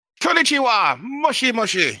Konnichiwa, mushy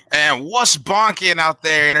mushy, and what's bonking out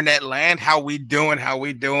there, internet land? How we doing?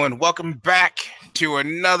 Welcome back to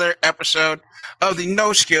another episode of the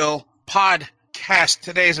NoSkill podcast.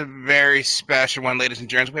 Today's a very special one, ladies and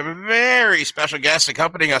gents. We have a very special guest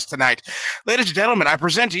accompanying us tonight. Ladies and gentlemen, I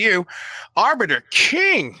present to you Arbiter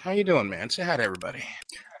King. How you doing, man? Say hi to everybody.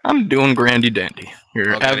 I'm doing grandy dandy.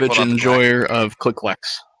 Your average enjoyer of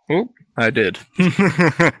click-clacks. Oh, I did.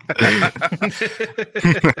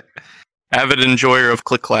 Avid enjoyer of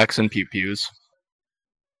click-clacks and pew-pews.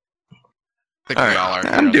 I think we all are.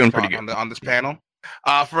 I'm doing pretty good on this panel.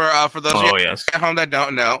 For those of you at home that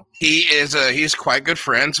don't know, he's quite good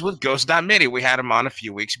friends with Ghost.mini. We had him on a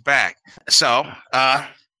few weeks back. So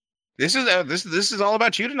this is all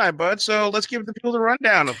about you tonight, bud. So let's give the people the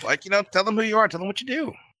rundown of tell them who you are, tell them what you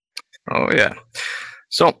do. Oh yeah.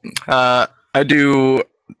 So I do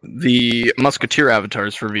the Musketeer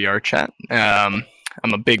avatars for VR chat.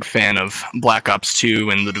 I'm a big fan of Black Ops 2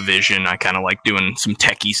 and The Division. I kind of like doing some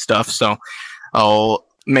techie stuff, so I'll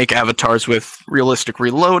make avatars with realistic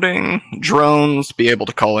reloading, drones, be able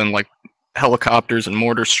to call in like helicopters and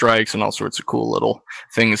mortar strikes and all sorts of cool little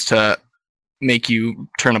things to make you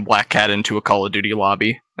turn a black cat into a Call of Duty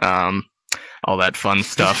lobby. All that fun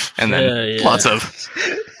stuff, and then lots of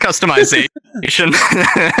customization.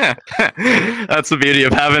 That's the beauty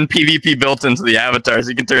of having PvP built into the avatars.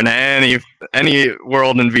 You can turn any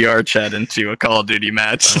world in VR chat into a Call of Duty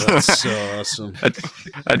match. Oh, that's so awesome.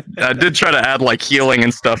 I did try to add like healing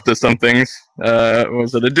and stuff to some things. I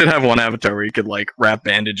did have one avatar where you could like wrap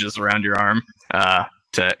bandages around your arm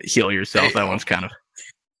to heal yourself. That one's kind of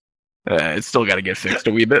it's still got to get fixed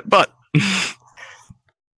a wee bit, but.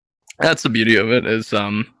 That's the beauty of it, is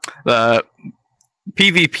the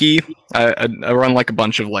PvP. I run like a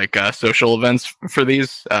bunch of like social events for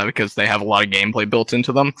these because they have a lot of gameplay built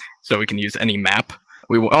into them, so we can use any map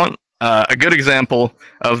we want. A good example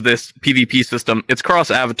of this PvP system, it's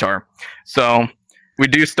cross-avatar. So we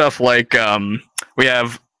do stuff like we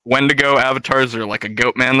have Wendigo avatars, or like a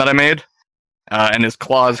goat man that I made, and his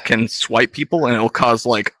claws can swipe people, and it'll cause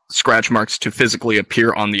like scratch marks to physically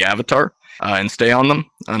appear on the avatar. And stay on them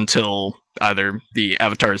until either the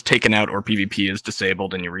avatar is taken out or PvP is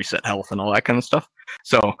disabled and you reset health and all that kind of stuff.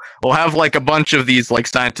 So we'll have like a bunch of these like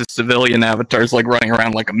scientist civilian avatars like running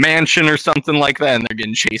around like a mansion or something like that, and they're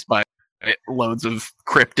getting chased by loads of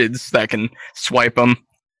cryptids that can swipe them.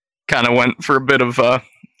 Kind of went for a bit of a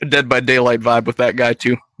Dead by Daylight vibe with that guy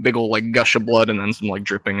too. Big old like gush of blood and then some like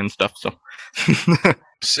dripping and stuff. So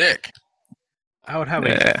sick. I would have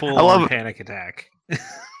a full panic attack.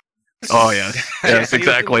 Oh, yes,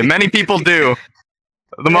 exactly. Many people do.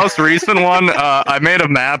 The most recent one, I made a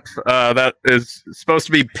map that is supposed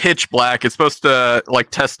to be pitch black. It's supposed to like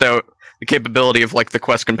test out the capability of like the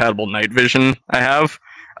Quest compatible night vision I have.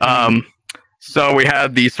 So we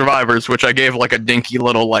had the survivors, which I gave like a dinky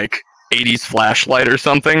little like 80s flashlight or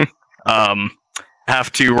something.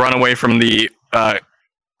 Have to run away from the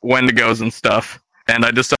Wendigos and stuff, and I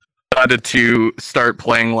decided to start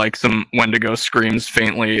playing like some Wendigo screams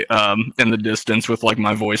faintly in the distance with like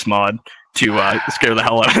my voice mod to scare the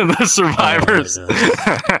hell out of the survivors.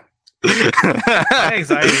 My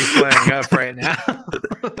anxiety's flaring up right now.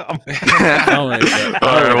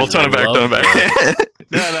 Alright, we'll turn it back.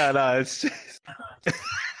 No, it's just...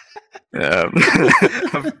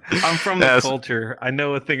 I'm from the culture. I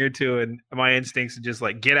know a thing or two, and my instincts are just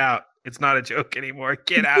like, get out. It's not a joke anymore.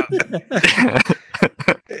 Get out.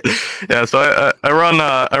 Yeah, so I run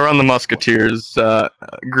the Musketeers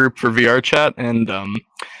group for VR chat, and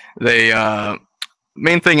they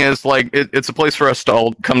main thing is like it's a place for us to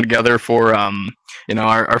all come together for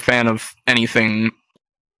our fan of anything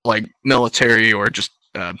like military or just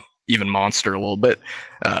even monster a little bit,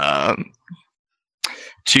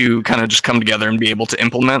 to kind of just come together and be able to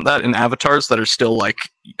implement that in avatars that are still like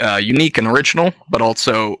unique and original, but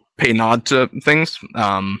also pay nod to things.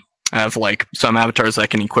 I have like some avatars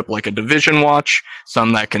that can equip like a Division watch,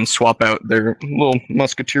 some that can swap out their little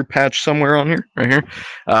Musketeer patch somewhere on here, right here,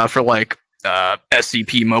 for like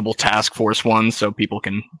SCP Mobile Task Force 1, so people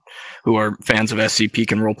who are fans of SCP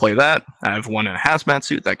can roleplay that. I have one in a hazmat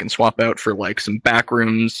suit that can swap out for like some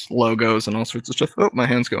backrooms, logos, and all sorts of stuff. Oh, my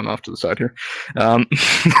hand's going off to the side here.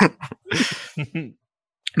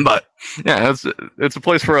 But yeah, it's a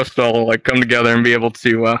place for us to all like come together and be able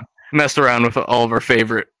to mess around with all of our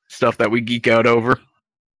favorite stuff that we geek out over.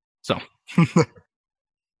 So,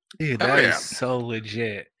 dude, that is so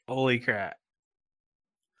legit. Holy crap!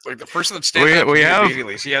 Like the person that stands up we have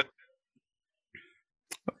immediately. So yeah.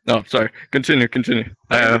 Oh, sorry. Continue.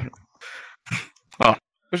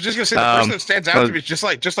 was just gonna say the person that stands out to me is just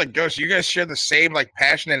like Ghost. You guys share the same like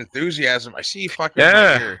passion and enthusiasm. I see you fucking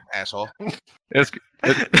right here, asshole. It's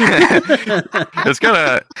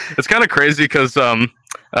kind of crazy because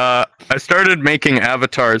I started making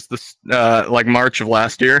avatars this like March of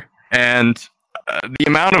last year, and the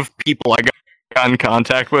amount of people I got in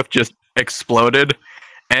contact with just exploded.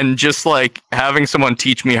 And just like having someone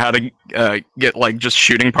teach me how to get like just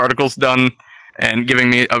shooting particles done, and giving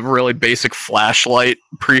me a really basic flashlight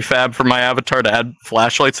prefab for my avatar to add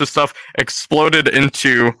flashlights and stuff, exploded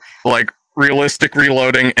into like realistic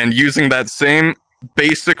reloading and using that same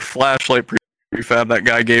basic flashlight prefab that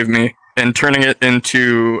guy gave me and turning it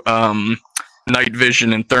into night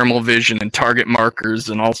vision and thermal vision and target markers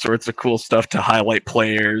and all sorts of cool stuff to highlight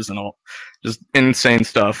players and all just insane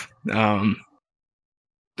stuff.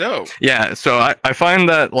 Dope. Yeah, so I find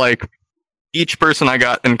that like each person I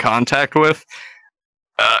got in contact with,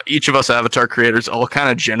 each of us avatar creators all kind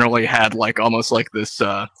of generally had like almost like this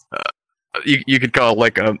you could call it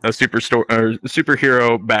like a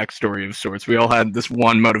superhero backstory of sorts. We all had this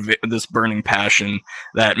one this burning passion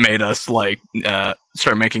that made us like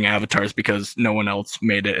start making avatars because no one else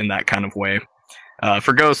made it in that kind of way.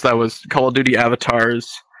 For Ghost, that was Call of Duty avatars.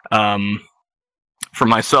 For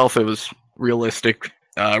myself, it was realistic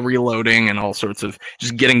reloading and all sorts of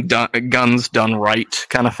just getting guns done right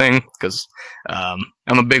kind of thing, because I'm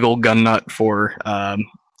a big old gun nut for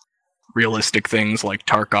realistic things like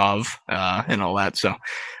Tarkov and all that. So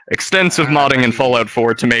extensive modding in Fallout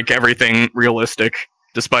 4 to make everything realistic,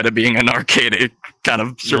 despite it being an arcade kind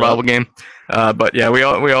of survival game. But yeah, we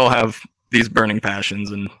all have these burning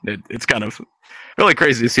passions, and it's kind of really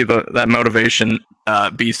crazy to see that motivation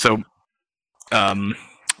be so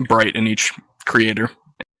bright in each creator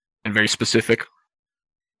and very specific.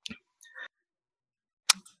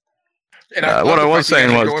 And what I was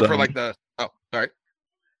saying was for like the sorry.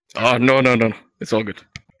 Oh no, it's all good.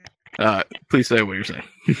 Please say what you're saying.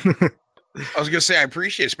 I was gonna say I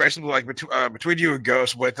appreciate, especially like between you and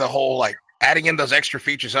Ghost, with the whole like adding in those extra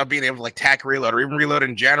features of being able to like tack reload or even reload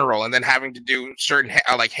in general, and then having to do certain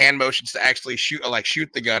like hand motions to actually shoot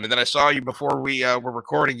the gun. And then I saw you before we were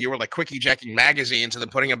recording. You were like quick ejecting magazines and then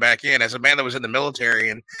putting them back in. As a man that was in the military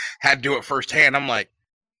and had to do it firsthand, I'm like,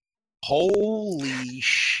 holy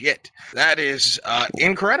shit, that is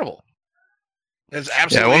incredible. It's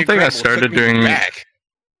absolutely one thing incredible.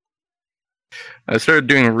 I started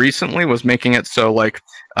doing recently was making it so like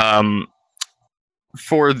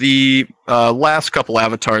for the last couple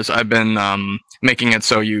avatars, I've been making it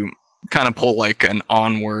so you kind of pull like an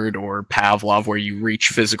onward or Pavlov, where you reach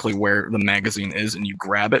physically where the magazine is and you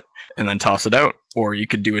grab it and then toss it out, or you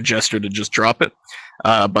could do a gesture to just drop it.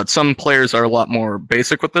 But some players are a lot more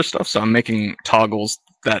basic with this stuff, so I'm making toggles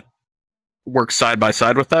that work side by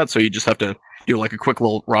side with that, so you just have to do like a quick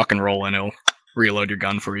little rock and roll and it'll reload your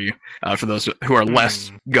gun for you, for those who are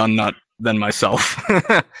less gun nut than myself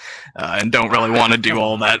and don't really want to do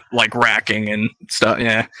all that like racking and stuff.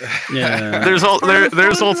 Yeah. There's also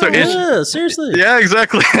yeah, seriously. Yeah,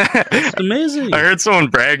 exactly. It's amazing. I heard someone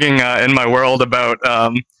bragging in my world about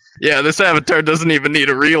this avatar doesn't even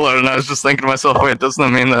need a reload, and I was just thinking to myself, wait, doesn't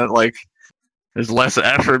that mean that like there's less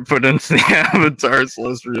effort put into the avatar, it's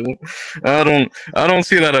less real? I don't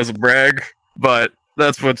see that as a brag, but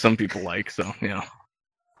that's what some people like. So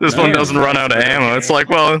this one doesn't run out of ammo. It's like,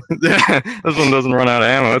 well, this one doesn't run out of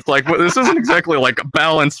ammo. It's like, well, this isn't exactly like a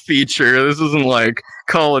balanced feature. This isn't like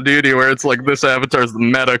Call of Duty where it's like this avatar's the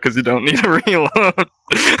meta because you don't need a reload.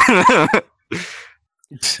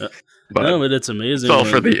 But it's amazing. It's all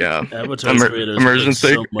for the avatar creators immersion put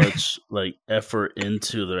sake. So much like effort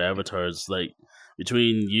into their avatars, like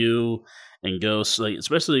between you and Ghost, like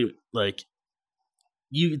especially like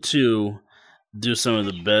you two do some of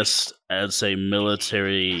the best, I'd say,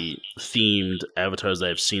 military themed avatars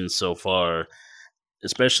I've seen so far.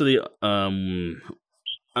 Especially on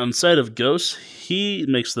side of Ghost, he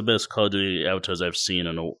makes the best Call of Duty avatars I've seen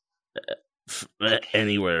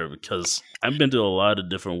anywhere, because I've been to a lot of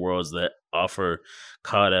different worlds that offer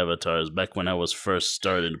COD avatars back when I was first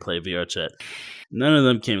starting to play VR chat. None of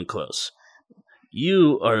them came close.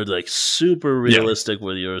 You are like super realistic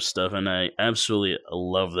with your stuff, and I absolutely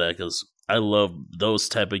love that, because I love those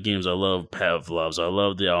type of games. I love Pavlovs. I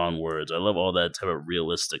love the onwards. I love all that type of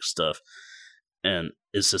realistic stuff. And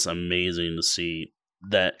it's just amazing to see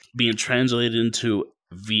that being translated into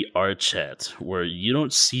VR chat, where you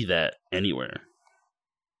don't see that anywhere.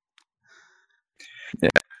 Yeah,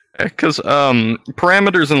 because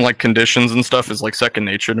parameters and like conditions and stuff is like second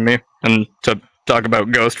nature to me. And to talk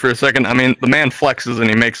about Ghost for a second, I mean, the man flexes and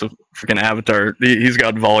he makes a freaking avatar. He's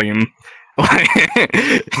got volume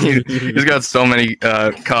He's got so many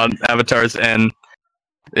COD avatars, and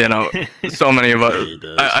so many of us.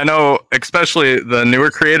 I know, especially the newer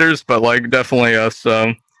creators, but like definitely us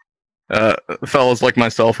fellas like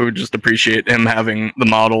myself who just appreciate him having the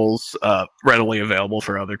models readily available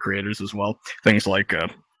for other creators as well. Things like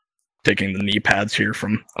taking the knee pads here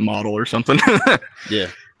from a model or something. Yeah,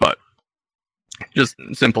 but just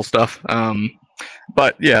simple stuff.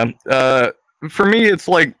 But yeah, for me, it's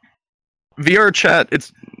like VR chat.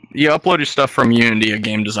 You upload your stuff from Unity, a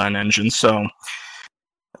game design engine, so.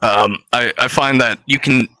 I find that you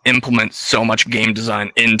can implement so much game design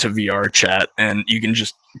into VR chat, and you can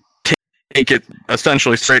just take it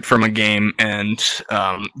essentially straight from a game and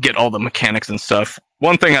get all the mechanics and stuff.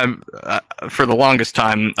 One thing for the longest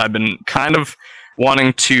time, I've been kind of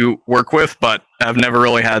wanting to work with, but I've never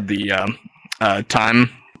really had the time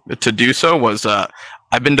to do so, was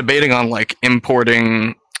I've been debating on like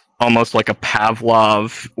importing almost like a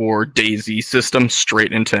Pavlov or DayZ system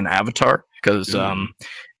straight into an avatar, because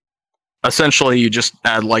essentially you just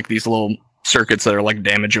add like these little circuits that are like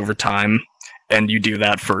damage over time, and you do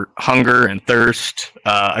that for hunger and thirst.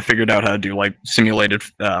 I figured out how to do like simulated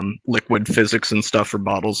liquid physics and stuff for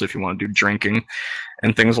bottles if you want to do drinking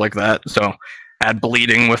and things like that. So add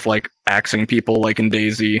bleeding with like axing people like in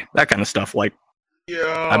DayZ, that kind of stuff. Like,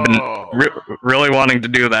 I've been really wanting to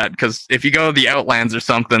do that, because if you go to the Outlands or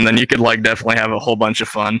something, then you could like definitely have a whole bunch of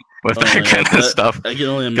fun with that kind of stuff. I can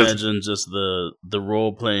only imagine just the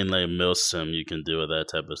role playing like milsim you can do with that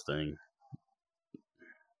type of thing.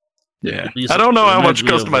 Yeah, I don't know how much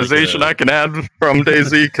customization I can add from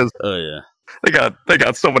DayZ, because oh yeah, they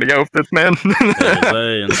got so many outfits, man.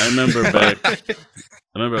 I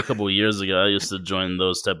remember a couple of years ago, I used to join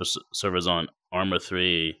those type of servers on Armor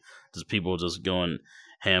 3. Just people just going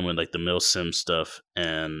ham with like the milsim stuff,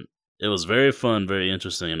 and it was very fun, very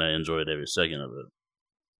interesting, and I enjoyed every second of it.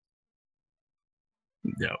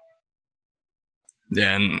 Yeah,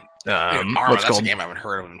 and Arma, that's a game I haven't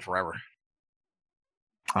heard of in forever.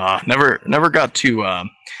 Never got to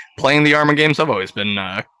playing the Arma games. I've always been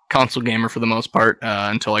a console gamer for the most part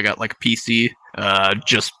until I got like a PC.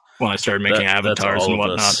 Just when I started making avatars and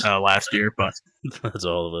whatnot last year, but that's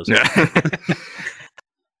all of us. Yeah.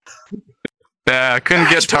 Yeah, I couldn't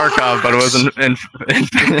get Tarkov, but it wasn't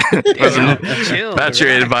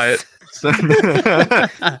infatuated by it.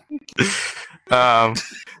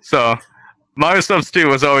 So my other stuff too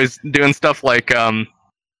was always doing stuff like I've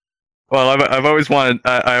always wanted.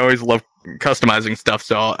 I always loved customizing stuff,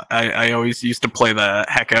 so I always used to play the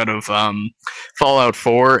heck out of Fallout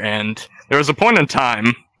 4, and there was a point in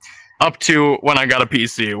time up to when I got a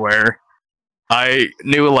PC where I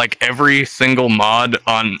knew like every single mod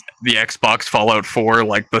on the Xbox Fallout 4,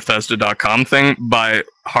 like Bethesda.com thing, by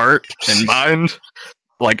heart and mind.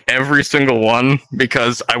 Like every single one,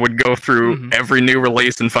 because I would go through every new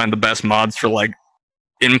release and find the best mods for like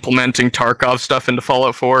implementing Tarkov stuff into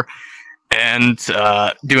Fallout 4, and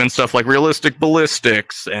doing stuff like realistic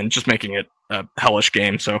ballistics and just making it a hellish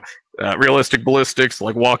game. So realistic ballistics,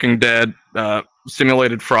 like Walking Dead,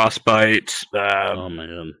 simulated frostbite. Oh my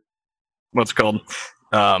god. What's it called?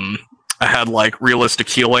 I had like realistic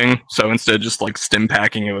healing, so instead of just like stim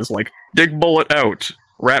packing, it was like dig bullet out,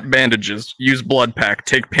 wrap bandages, use blood pack,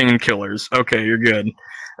 take painkillers. Okay, you're good.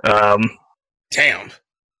 Damn.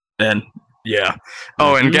 And yeah.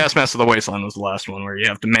 Oh, and Gas Mask of the Wasteland was the last one, where you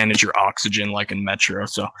have to manage your oxygen like in Metro.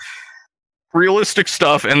 So realistic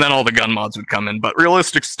stuff, and then all the gun mods would come in. But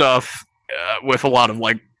realistic stuff with a lot of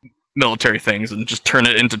like military things, and just turn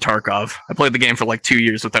it into Tarkov. I played the game for like 2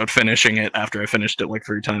 years without finishing it, after I finished it like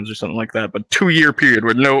 3 times or something like that. But 2-year period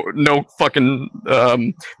where no fucking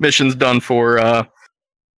missions done for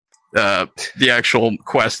the actual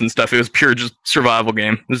quests and stuff. It was pure just survival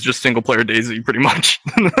game. It was just single player DayZ pretty much.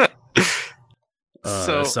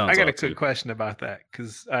 So I got a quick question about that,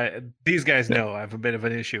 because these guys know I have a bit of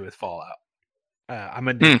an issue with Fallout. I'm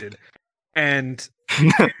addicted. And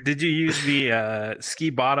did you use the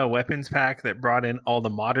Skibata weapons pack that brought in all the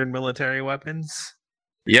modern military weapons?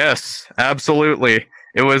 Yes, absolutely.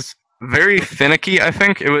 It was very finicky, I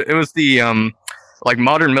think. It was the like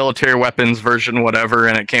modern military weapons version, whatever,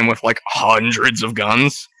 and it came with like hundreds of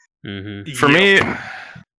guns. Mm-hmm. For me,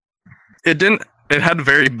 it didn't. It had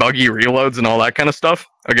very buggy reloads and all that kind of stuff.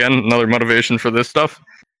 Again, another motivation for this stuff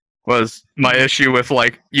was my issue with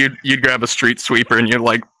like you'd grab a street sweeper and you'd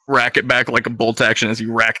like rack it back like a bolt action as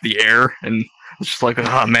you rack the air, and it's just like,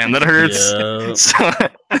 oh man, that hurts. Yeah.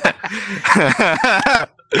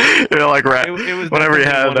 You're like, right. It was whenever you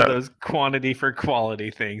had one of those quantity for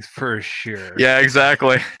quality things, for sure. Yeah,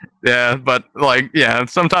 exactly. Yeah, but like, yeah,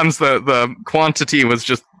 sometimes the quantity was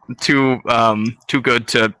just too good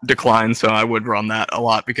to decline, so I would run that a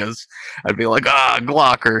lot because I'd be like,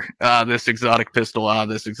 Glock, or this exotic pistol,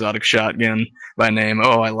 this exotic shotgun by name.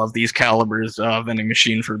 Oh, I love these calibers, vending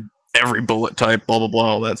machine for every bullet type, blah blah blah,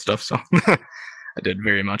 all that stuff. So I did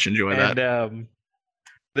very much enjoy that.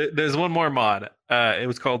 There's one more mod. It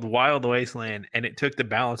was called Wild Wasteland, and it took the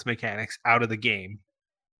balance mechanics out of the game.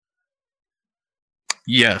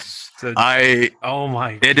 Yes, So, oh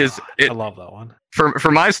my god, I love that one.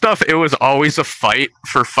 For my stuff, it was always a fight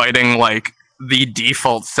for fighting like the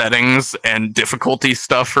default settings and difficulty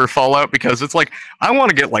stuff for Fallout, because it's like I want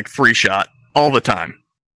to get like 3-shot all the time.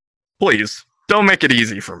 Please don't make it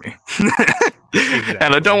easy for me. Exactly.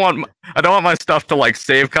 And I don't want my stuff to like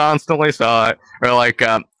save constantly. So I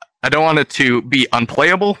don't want it to be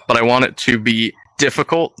unplayable, but I want it to be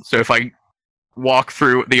difficult. So if I walk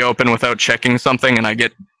through the open without checking something and I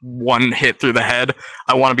get one hit through the head,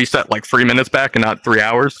 I want to be set like 3 minutes back and not 3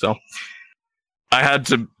 hours. So I had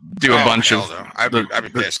to do a bunch of. I'd be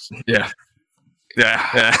pissed. Yeah.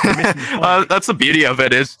 That's the beauty of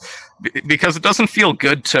it, is because it doesn't feel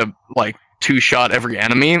good to like 2-shot every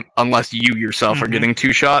enemy unless you yourself are getting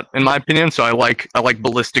 2-shot, in my opinion. So I like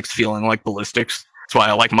ballistics feeling like ballistics. That's why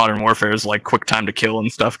I like Modern Warfare's like quick time to kill and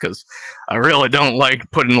stuff, because I really don't like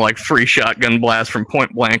putting like 3 shotgun blasts from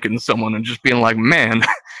point blank in someone and just being like, man,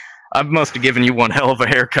 I must have given you one hell of a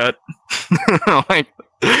haircut. Like,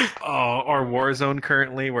 or Warzone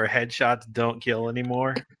currently, where headshots don't kill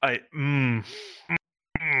anymore.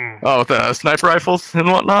 Oh, with the sniper rifles and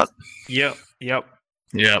whatnot. Yep.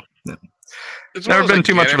 It's never been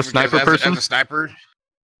too much of a sniper person. As a sniper,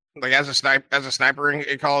 like as a sniper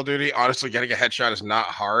in Call of Duty, honestly, getting a headshot is not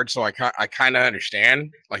hard. So I kind of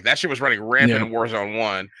understand. Like that shit was running rampant in Warzone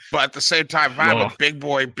 1. But at the same time, if I have a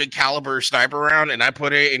big caliber sniper round and I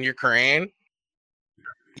put it in your crane,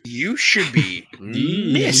 you should be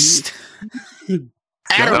missed. Oh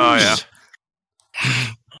yeah.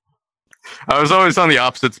 I was always on the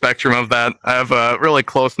opposite spectrum of that. I have a really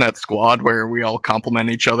close-knit squad where we all complement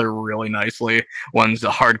each other really nicely. One's a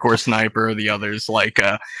hardcore sniper, the other's like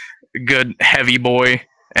a good heavy boy,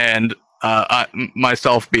 and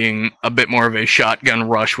myself being a bit more of a shotgun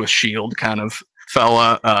rush with shield kind of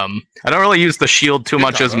fella. I don't really use the shield too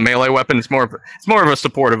much as a melee weapon. It's more of a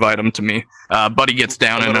supportive item to me. Buddy gets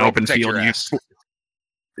down in an open field.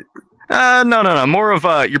 No. More of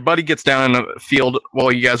your buddy gets down in a field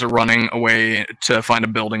while you guys are running away to find a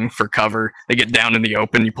building for cover. They get down in the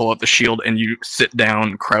open, you pull out the shield, and you sit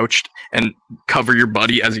down crouched and cover your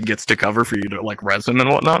buddy as he gets to cover for you to like res him and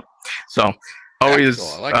whatnot. So always,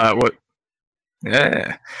 cool.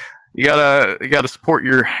 Yeah, you gotta support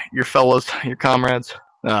your fellows, your comrades.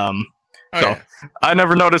 I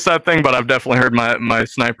never noticed that thing, but I've definitely heard my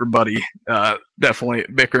sniper buddy definitely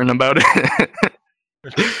bickering about it.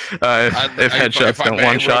 If headshots don't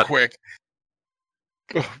one shot.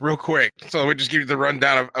 Real quick. So we just give you the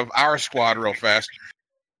rundown of our squad real fast.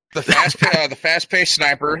 The fast-paced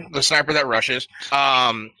sniper, the sniper that rushes.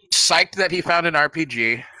 Psyched that he found an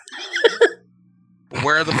RPG.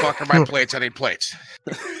 Where the fuck are my plates? I need plates.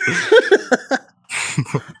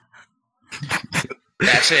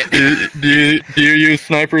 That's it. Do you use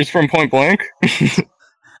snipers from point blank?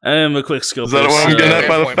 I am a quick scoper. Is that what I'm getting at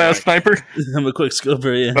by the fast sniper? I'm a quick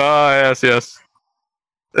scoper, yeah. Oh, yes.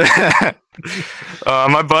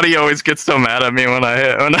 My buddy always gets so mad at me when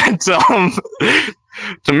I tell him.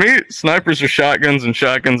 To me, snipers are shotguns and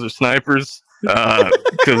shotguns are snipers.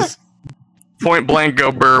 Because point blank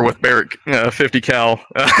go burr with Barrett 50 cal.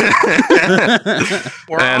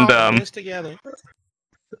 We're all in this together.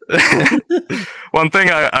 One thing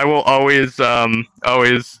I will always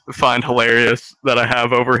find hilarious that I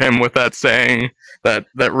have over him with that saying that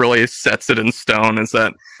really sets it in stone is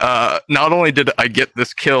that not only did I get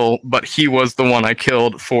this kill, but he was the one I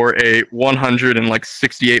killed for a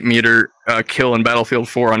 168 meter kill in Battlefield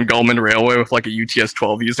 4 on Gulman Railway with like a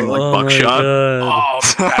UTS-12 using like buckshot.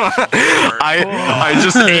 I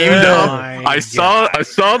just aimed up. I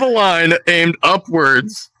saw the line, aimed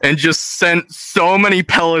upwards, and just sent so many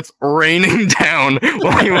pellets raining down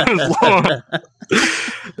while he was low.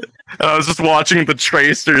 I was just watching the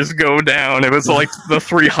tracers go down. It was like the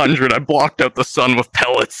 300. I blocked out the sun with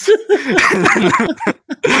pellets.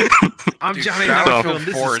 I'm Johnny Knoxville.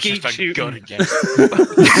 This is skeet shooting.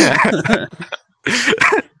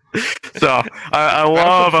 So I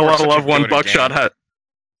love when buckshot had.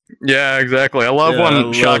 Yeah, exactly. I love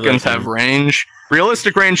when shotguns have range.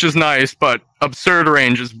 Realistic range is nice, but absurd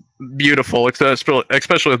range is beautiful,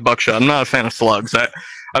 especially with buckshot. I'm not a fan of slugs.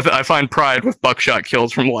 I find pride with buckshot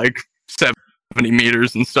kills from like 70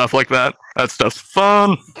 meters and stuff like that. That stuff's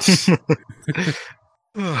fun.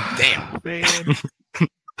 Damn. Man.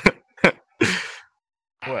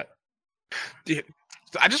 What?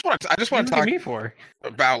 I just want to What talk are me for?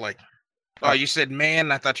 about like. Oh, you said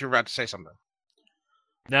man. I thought you were about to say something.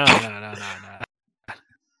 No.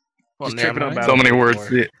 Well, Just never tripping on mind. So many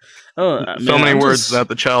Battlefield words. 4. Oh, So man, many I'm words just, that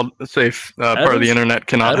the child safe part Out of the of- internet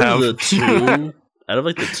cannot out have. of the two, out of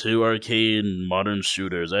like the two arcade modern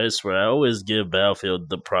shooters, I swear I always give Battlefield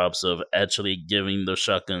the props of actually giving the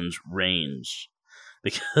shotguns range.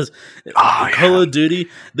 Because Oh, Call yeah. of Duty,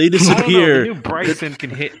 they I don't know. The disappear. new Bryson can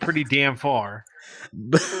hit pretty damn far.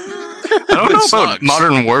 I don't know about Slugs.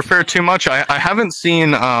 Modern Warfare too much. I haven't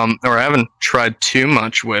seen or I haven't tried too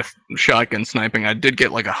much with shotgun sniping. I did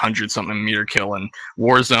get like 100-something meter kill in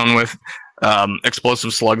Warzone with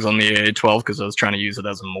explosive slugs on the AA-12 because I was trying to use it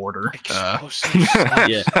as a mortar. Explosive slugs.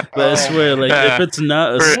 Yeah, but I swear, like if it's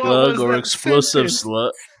not a What slug was or that explosive sentence?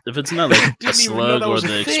 slug, if it's not like a Didn't even know slug that or was a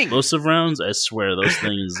the thing. explosive rounds, I swear those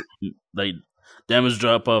things like damage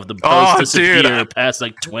drop off. The Oh, bullets dude. disappear past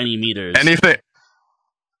like 20 meters. Anything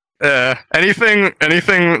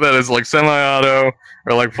that is like semi-auto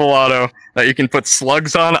or like full auto that you can put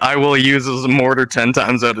slugs on, I will use as a mortar 10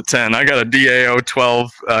 times out of 10. I got a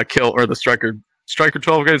DAO-12 kill, or the Striker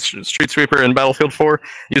 12 gauge Street Sweeper in Battlefield 4,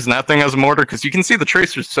 using that thing as a mortar because you can see the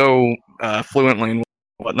tracers so fluently and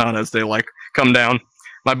whatnot as they like come down.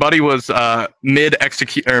 My buddy was mid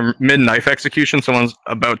knife execution. Someone's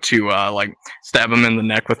about to like stab him in the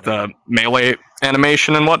neck with the melee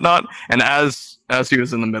animation and whatnot, and as he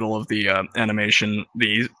was in the middle of the animation,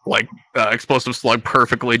 the like explosive slug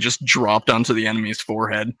perfectly just dropped onto the enemy's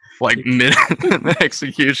forehead, like mid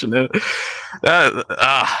execution.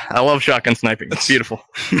 I love shotgun sniping. It's beautiful.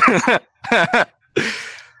 They're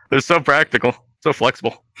so practical, so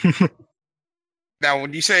flexible. Now,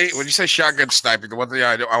 when you say shotgun sniping, the one thing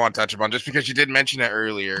I want to touch upon, just because you did mention it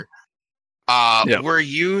earlier, Yep. were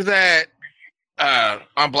you that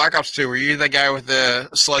on Black Ops 2? Were you the guy with the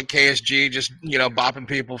slug KSG, just bopping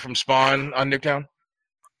people from spawn on Nuketown?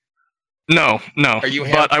 No. Are you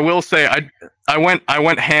him? But I will say I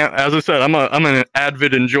went ham. As I said, I'm an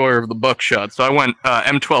avid enjoyer of the buckshot. So I went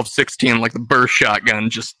M1216, like the burst shotgun,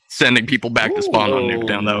 just sending people back to spawn on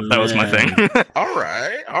Nuketown. That was my thing. All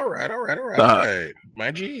right.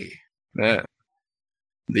 My G. Yeah.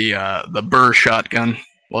 The burr shotgun.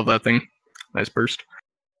 Love that thing. Nice burst.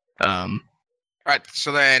 All right.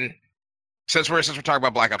 So then, since we're talking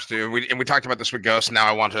about Black Ops 2, and we talked about this with Ghost, now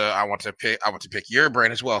I want to pick your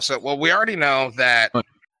brain as well. So, we already know that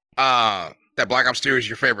that Black Ops 2 is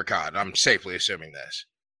your favorite COD. I'm safely assuming this.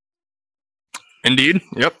 Indeed.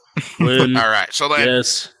 Yep. All right. So then,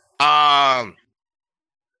 yes.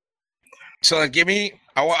 So then give me.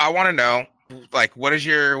 I want to know, like, what is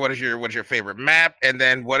your favorite map, and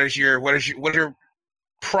then what is your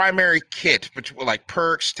primary kit, between like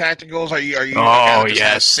perks, tacticals? Are you a guy that just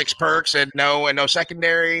has 6 perks and no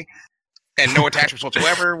secondary and no attachments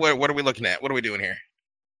whatsoever? What are we looking at? What are we doing here?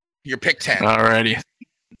 Your pick 10. Alrighty.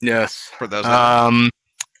 Yes. For those.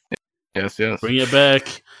 Yes. Bring it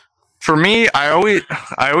back. For me, I always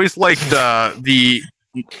liked the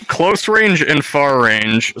close range and far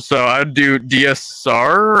range. So I'd do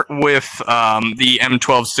DSR with the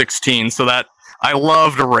M1216. So that I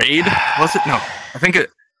loved Raid. Was it? No, I think it.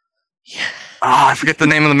 I forget the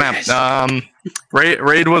name of the map.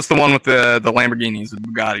 Raid was the one with the Lamborghinis, the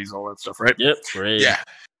Bugattis, all that stuff, right? Yep. Raid. Yeah.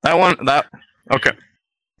 That one. Okay.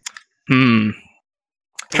 Trying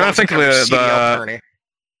to think of the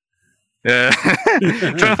yeah.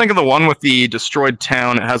 Trying to think of the one with the destroyed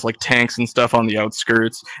town. It has like tanks and stuff on the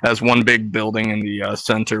outskirts. It has one big building in the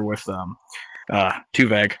center with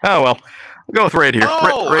Tuvag. Oh well, we'll go with Raid here.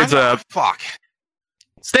 Raid's fuck.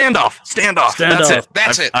 Standoff.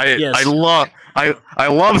 That's it. I love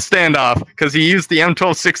Standoff because you use the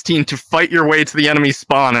M1216 to fight your way to the enemy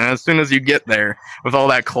spawn, and as soon as you get there, with all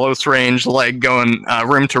that close range, like going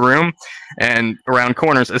room to room and around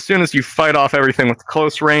corners, as soon as you fight off everything with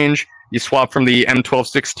close range, you swap from the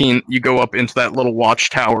M1216, you go up into that little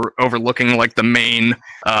watchtower overlooking like the main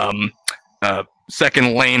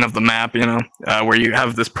second lane of the map, where you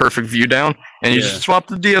have this perfect view down, and you just swap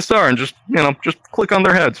the DSR and just click on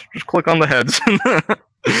their heads. Just click on the heads.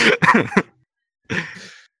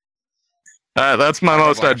 That's my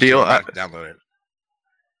most ideal. Download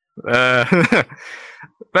it.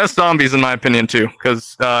 Best zombies in my opinion too,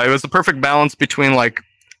 because it was the perfect balance between like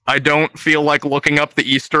I don't feel like looking up the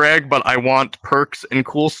Easter egg, but I want perks and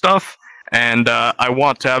cool stuff, and I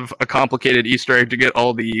want to have a complicated Easter egg to get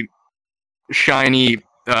all the shiny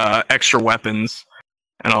extra weapons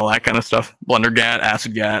and all that kind of stuff. Blundergat,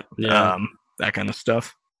 Acid Gat, that kind of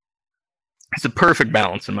stuff. It's a perfect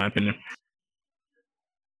balance in my opinion.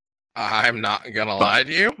 I'm not gonna lie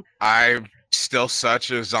to you. I'm still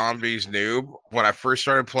such a zombies noob. When I first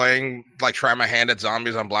started playing, like trying my hand at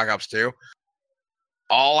zombies on Black Ops 2,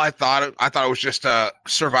 all I thought it was just a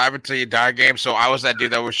survive until you die game. So I was that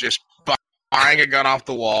dude that was just buying a gun off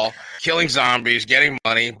the wall, killing zombies, getting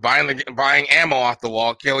money, buying ammo off the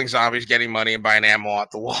wall, killing zombies, getting money, and buying ammo off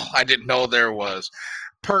the wall. I didn't know there was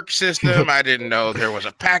perk system. I didn't know there was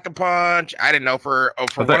a pack a punch. I didn't know for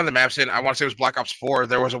one of the maps in, I want to say it was Black Ops 4,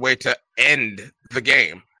 there was a way to end the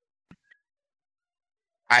game.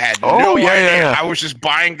 I had no idea. Yeah. I was just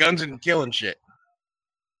buying guns and killing shit.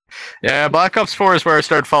 Yeah, Black Ops 4 is where I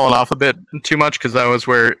started falling off a bit too much because that was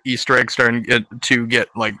where Easter eggs started to get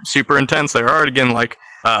like super intense. They were already getting like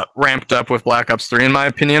ramped up with Black Ops 3 in my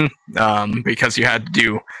opinion, because you had to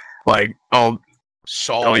do like I'll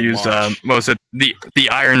use what was it, the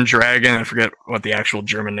Iron Dragon? I forget what the actual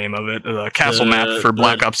German name of it. The castle map for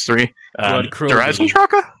Black Ops 3.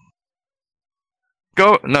 Dreisendrache?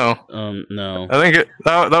 Go no. No. I think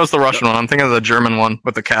that was the Russian one. I'm thinking of the German one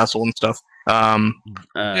with the castle and stuff. Yeah,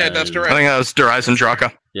 that's correct. I think that was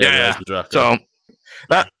Dreisendrache. Yeah. So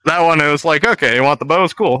that one, it was like, okay, you want the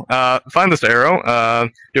bows? Cool. Find this arrow.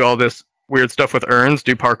 Do all this weird stuff with urns.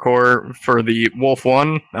 Do parkour for the wolf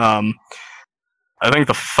one. I think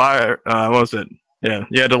the fire. What was it? Yeah,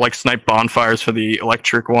 you had to like snipe bonfires for the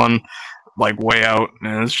electric one. Like way out,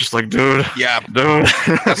 and it's just like, dude. Yeah, dude.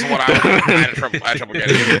 That's what I had trouble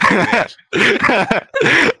getting.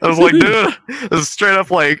 I was like, dude, this is straight up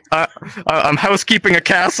like I'm housekeeping a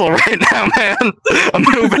castle right now, man. I'm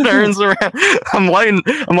moving urns around. I'm lighting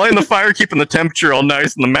the fire, keeping the temperature all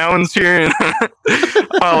nice in the mountains here.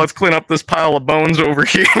 Oh, let's clean up this pile of bones over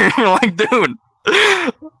here. Like, dude.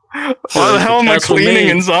 Why the hell am I cleaning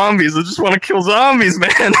in zombies? I just want to kill zombies,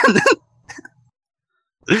 man.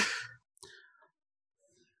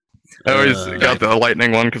 I always got the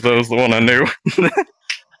lightning one because that was the one I knew.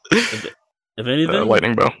 If anything,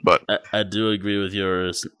 lightning bow. But I do agree with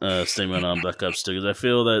your statement on Black Ops 2 because I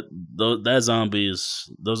feel that those zombies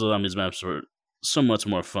maps were so much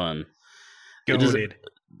more fun. Goated.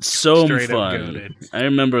 So Straight fun. I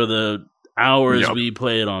remember the hours we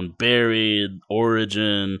played on Buried,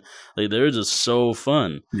 Origin. Like they were just so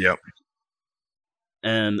fun. Yep.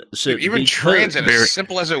 And shit, even Transit, as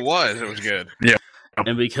simple as it was good. Yeah.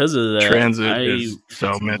 And because of that, Transit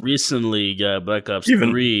I recently got Black Ops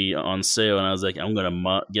 3 on sale, and I was like, I'm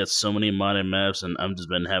gonna get so many modded maps, and I've just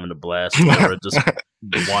been having a blast. I just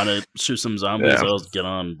want to shoot some zombies. I'll get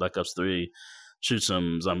on Black Ops 3, shoot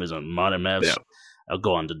some zombies on modded maps. Yeah. I'll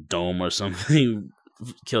go on the Dome or something,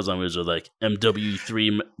 kill zombies with like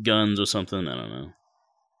MW3 guns or something. I don't know.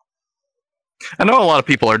 I know a lot of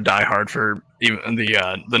people are diehard for even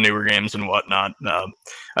the newer games and whatnot.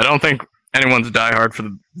 I don't think anyone's diehard for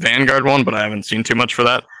the Vanguard one, but I haven't seen too much for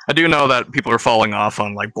that. I do know that people are falling off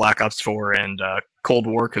on like Black Ops 4 and Cold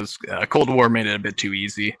War because Cold War made it a bit too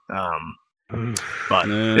easy. But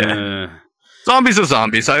yeah. Zombies are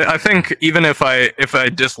zombies. I think even if I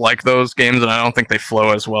dislike those games and I don't think they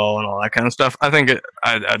flow as well and all that kind of stuff, I think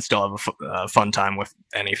I'd still have a fun time with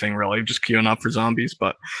anything really, just queuing up for zombies.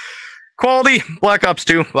 But quality, Black Ops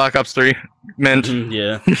 2, Black Ops 3, mint.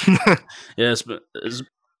 Yeah. Yes, but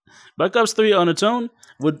Black Ops 3 on its own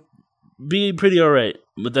would be pretty alright.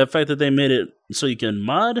 But the fact that they made it so you can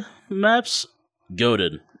mod maps,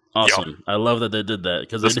 goated. Awesome. Yep. I love that they did that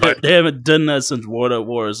because they haven't done that since World at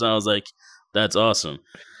War. So I was like, that's awesome.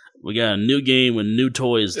 We got a new game with new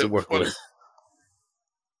toys to work with.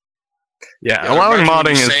 Yeah, allowing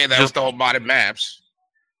modding is saying that just with the whole modded maps.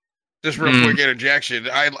 Just real quick interjection.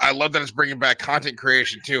 I love that it's bringing back content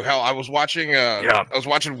creation too. Hell, I was watching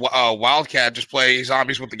Wildcat just play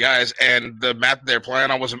zombies with the guys, and the map they're playing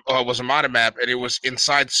on was a modded map, and it was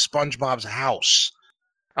inside SpongeBob's house.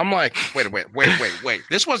 I'm like, wait.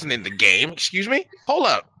 This wasn't in the game. Excuse me. Hold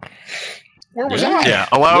up. Where was I? Yeah,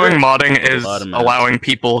 allowing modding is allowing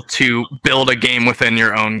people to build a game within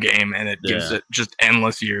your own game, and it gives it just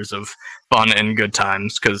endless years of fun and good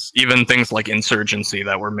times. Because even things like Insurgency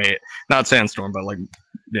that were made, not Sandstorm, but like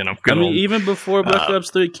good old, even before Black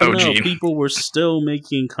Ops 3 came out, people were still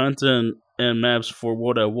making content and maps for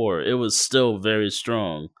World at War. It was still very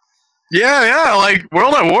strong. Yeah, like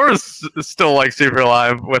World at War is still like super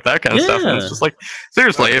alive with that kind of stuff. And it's just like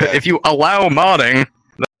seriously, if you allow modding,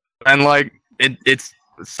 and like it's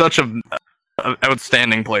such a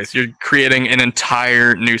outstanding place. You're creating an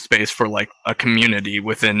entire new space for like a community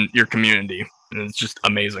within your community, and it's just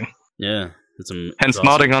amazing. Yeah, hence awesome.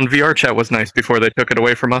 Modding on VR chat was nice before they took it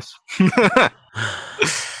away from us.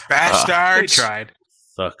 Bastards! They tried.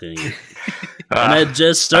 Fucking. And I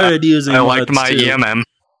just started using. I liked my EMM.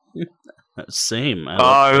 Same. I Oh,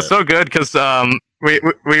 love it was that. so good because we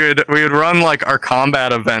would run like our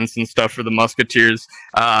combat events and stuff for the Musketeers,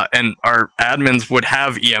 and our admins would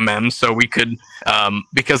have EMM, so we could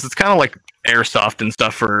because it's kind of like airsoft and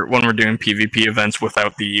stuff for when we're doing PvP events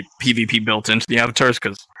without the PvP built into the avatars,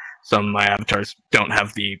 because some of my avatars don't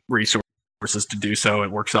have the resources to do so.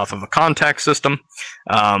 It works off of a contact system,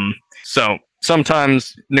 so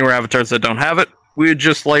sometimes newer avatars that don't have it, we would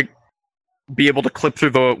just like be able to clip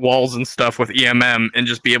through the walls and stuff with EMM and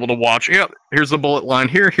just be able to watch, yep, here's the bullet line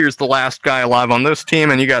here, here's the last guy alive on this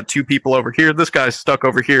team, and you got 2 people over here, this guy's stuck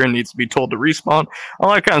over here and needs to be told to respawn,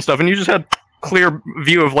 all that kind of stuff, and you just had clear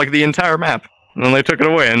view of like the entire map, and then they took it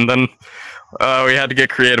away, and then we had to get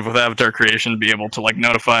creative with avatar creation to be able to like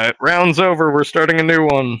notify it, round's over, we're starting a new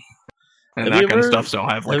one, and Have that you kind of ever- stuff, so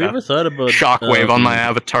I have like Have you a ever thought about shockwave on my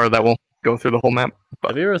avatar that will go through the whole map.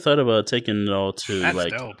 Have you ever thought about taking it all to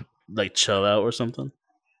That's dope. like chill out or something?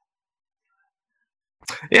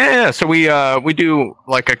 Yeah. So we do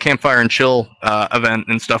like a campfire and chill event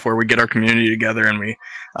and stuff where we get our community together and we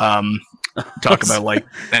talk about like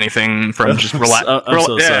anything from just relax. I'm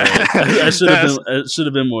so sorry. I should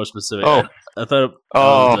have been more specific. Oh. I thought I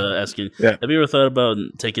was asking. Yeah. Have you ever thought about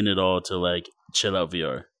taking it all to like chill out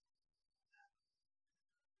VR?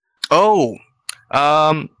 Oh,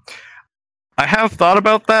 I have thought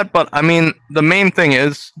about that, but I mean, the main thing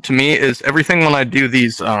is to me is everything when I do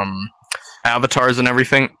these avatars and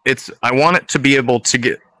everything. I want it to be able to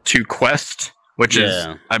get to Quest, which is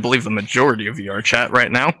I believe the majority of VR chat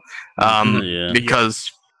right now,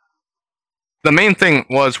 because the main thing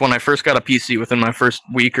was when I first got a PC. Within my first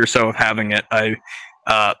week or so of having it, I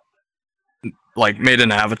like made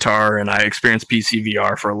an avatar and I experienced PC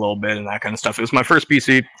VR for a little bit and that kind of stuff. It was my first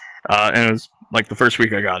PC, and it was like the first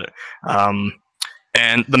week I got it.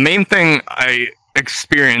 And the main thing I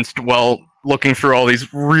experienced while looking through all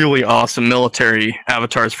these really awesome military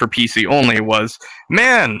avatars for PC only was,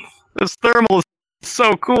 man, this thermal is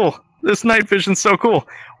so cool. This night vision's so cool.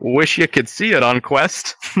 Wish you could see it on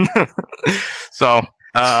Quest. So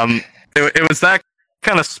it was that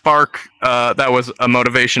kind of spark that was a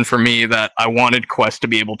motivation for me, that I wanted Quest to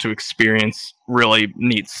be able to experience really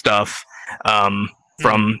neat stuff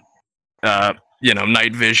from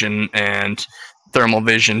night vision and thermal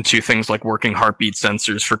vision to things like working heartbeat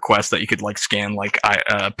sensors for Quest that you could like scan like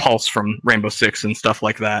Pulse from Rainbow Six and stuff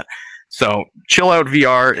like that. So chill out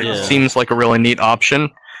VR, it seems like a really neat option.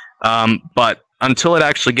 But until it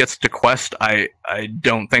actually gets to Quest, I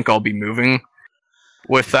don't think I'll be moving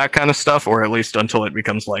with that kind of stuff, or at least until it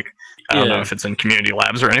becomes like, I don't know if it's in community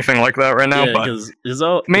labs or anything like that right now. But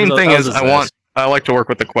main thing is I like to work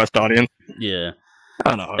with the Quest audience. Yeah.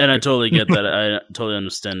 I don't know. And I totally get that. I totally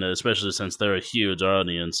understand that, especially since they're a huge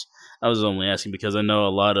audience. I was only asking because I know a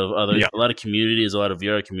lot of communities, a lot of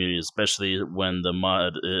VR communities, especially when the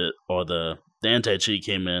mod or the anti-cheat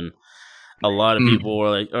came in. A lot of people were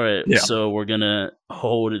like, "All right, so we're gonna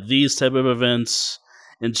hold these type of events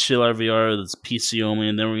in Chill Out VR that's PC only,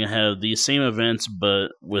 and then we're gonna have these same events but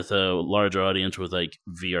with a larger audience with like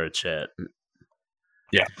VR chat."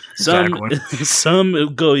 Yeah, some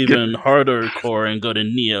go even harder core and go to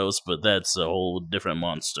Neos, but that's a whole different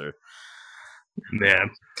monster. Yeah,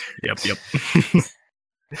 yep.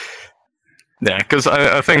 Yeah, because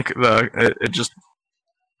I think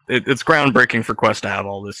it's groundbreaking for Quest to have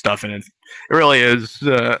all this stuff, and it really is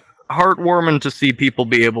heartwarming to see people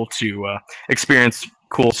be able to experience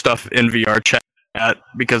cool stuff in VR chat,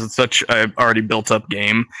 because it's such a already built up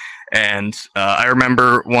game. And I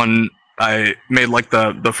remember when I made like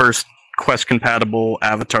the first Quest compatible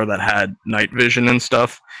avatar that had night vision and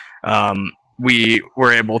stuff. We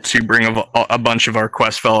were able to bring a bunch of our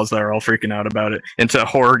Quest fellows that are all freaking out about it into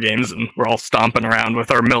horror games, and we're all stomping around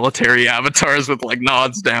with our military avatars with like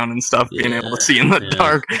nods down and stuff, being able to see in the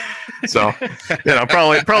dark. So,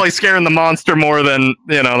 probably scaring the monster more than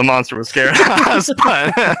the monster was scaring us.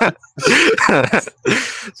 But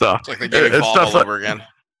so it's like they get involved all over again.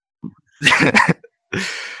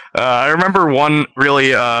 I remember one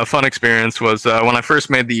really fun experience was when I first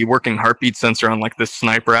made the working heartbeat sensor on like this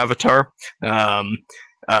sniper avatar.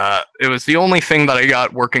 It was the only thing that I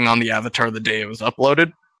got working on the avatar the day it was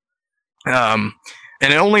uploaded. And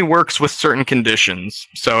it only works with certain conditions.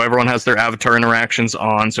 So everyone has their avatar interactions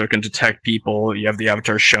on, so it can detect people. You have the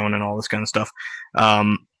avatar shown and all this kind of stuff.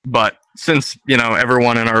 But since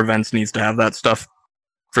everyone in our events needs to have that stuff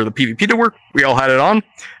for the PvP to work, we all had it on.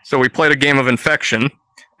 So we played a game of Infection.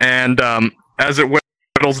 And as it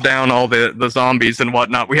whittles down all the zombies and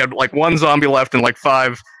whatnot, we had like one zombie left and like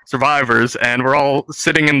 5 survivors, and we're all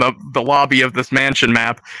sitting in the lobby of this mansion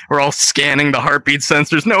map. We're all scanning the heartbeat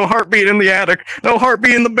sensors. No heartbeat in the attic. No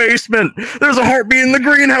heartbeat in the basement. There's a heartbeat in the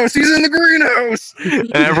greenhouse. He's in the greenhouse.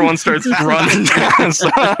 And everyone starts running down. So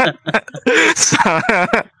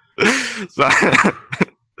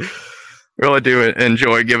really do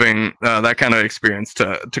enjoy giving that kind of experience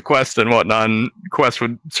to Quest and whatnot. And Quest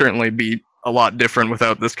would certainly be a lot different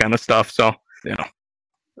without this kind of stuff. So,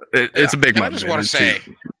 it's a big motivation.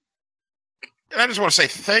 I just want to say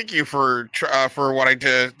thank you for wanting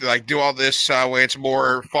to do all this way it's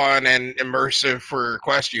more fun and immersive for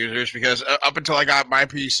Quest users, because up until I got my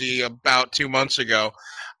PC about 2 months ago,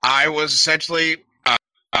 I was essentially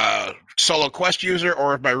a solo Quest user,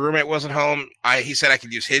 or if my roommate wasn't home, he said I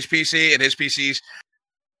could use his PC, and his PC's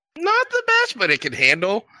not the best, but it can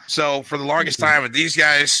handle. So for the longest time, and these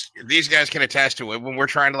guys can attest to it, when we're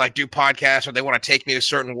trying to do podcasts or they want to take me to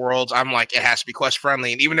certain worlds, I'm like, it has to be Quest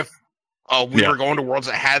friendly. And even if we were going to worlds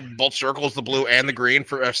that had both circles, the blue and the green,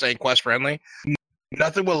 for saying Quest friendly,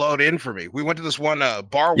 nothing will load in for me. We went to this one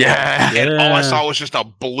bar world, and all I saw was just a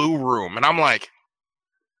blue room, and I'm like,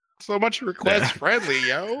 so much for Quest friendly,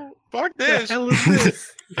 yo. Fuck this. What the hell is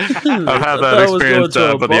this? I've had that experience,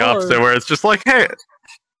 but the opposite, where it's just like, hey.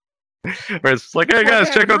 Where it's like, hey guys,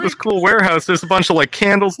 check out this cool warehouse. There's a bunch of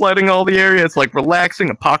candles lighting all the area. It's relaxing,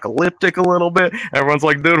 apocalyptic a little bit. Everyone's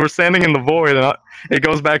like, dude, we're standing in the void. And it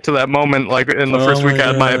goes back to that moment, in the first week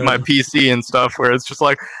I had my PC and stuff, where it's just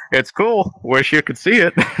like, it's cool. Wish you could see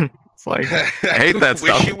it. It's like, I hate that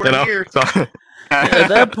stuff. Wish you were here. So, at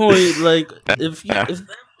that point, if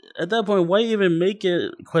at that point, why even make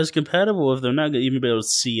it Quest compatible if they're not going to even be able to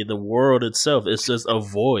see the world itself? It's just a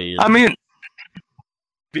void. I mean,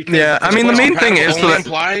 the main thing is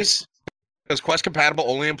because Quest compatible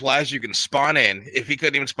only implies you can spawn in. If he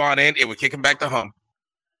couldn't even spawn in, it would kick him back to home.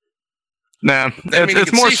 Nah,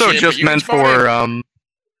 it's more so just meant for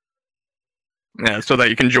so that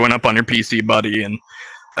you can join up on your PC buddy, and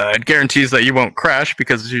it guarantees that you won't crash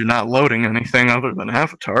because you're not loading anything other than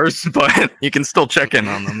avatars, but you can still check in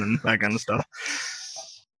on them and that kind of stuff.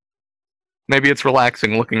 Maybe it's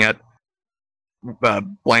relaxing looking at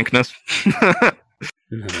blankness.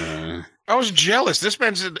 I was jealous. This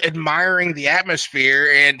man's admiring the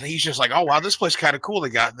atmosphere, and he's just like, "Oh wow, this place is kind of cool. They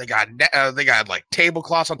got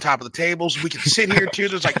tablecloths on top of the tables. We can sit here too.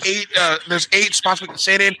 There's there's 8 spots we can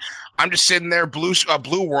sit in. I'm just sitting there, blue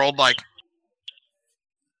world, I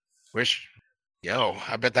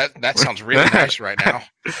bet that sounds really nice right now.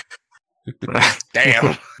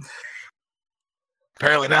 Damn.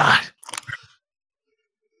 Apparently not.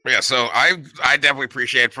 Yeah, so I definitely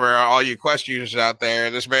appreciate for all you Quest users out there.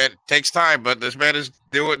 This man takes time, but this man is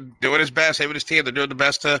doing his best. Him and his team, they're doing the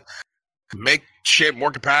best to make shit more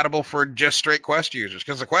compatible for just straight Quest users.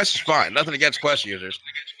 Because the Quest is fine. Nothing against Quest users.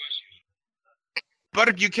 But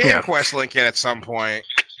if you can Quest link in at some point,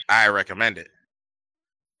 I recommend it.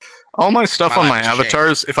 All my stuff on my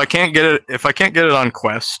avatars, if I can't get it on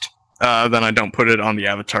Quest, then I don't put it on the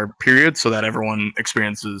avatar period, so that everyone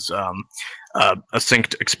experiences a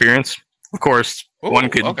synced experience. Of course, one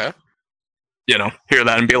could hear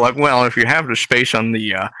that and be like, well, if you have the space on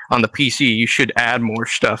the PC, you should add more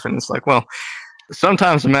stuff. And it's like, well,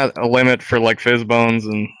 sometimes I'm at a limit for Fizzbones,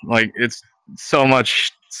 and it's so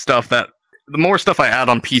much stuff that the more stuff I add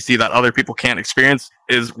on PC that other people can't experience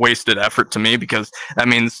is wasted effort to me, because that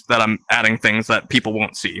means that I'm adding things that people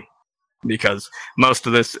won't see, because most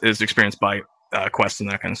of this is experienced by Quest and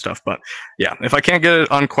that kind of stuff. But yeah, if I can't get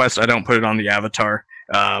it on Quest, I don't put it on the avatar,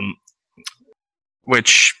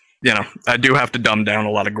 which, I do have to dumb down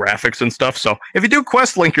a lot of graphics and stuff. So if you do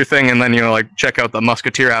Quest link your thing and then check out the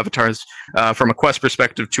Musketeer avatars from a Quest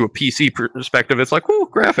perspective to a PC perspective, it's like, whoo,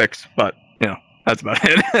 graphics. But that's about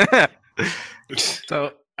it.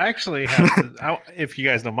 So I actually if you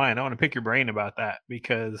guys don't mind, I want to pick your brain about that,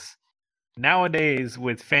 because nowadays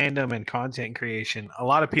with fandom and content creation, a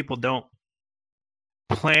lot of people don't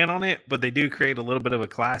plan on it, but they do create a little bit of a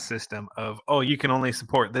class system of, you can only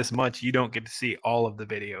support this much, you don't get to see all of the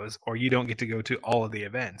videos, or you don't get to go to all of the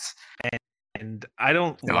events. And I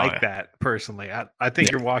don't like that personally. I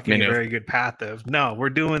think you're walking a very good path of, no, we're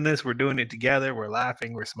doing this, we're doing it together, we're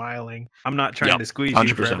laughing, we're smiling. I'm not trying to squeeze 100%.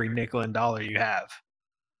 You for every nickel and dollar you have.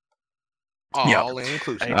 All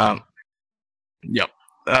inclusive. I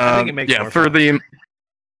think it makes more for fun. the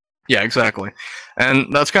exactly,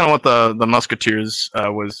 and that's kind of what the Musketeers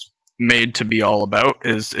was made to be all about.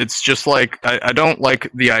 Is it's just like, I don't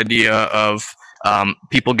like the idea of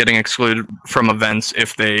people getting excluded from events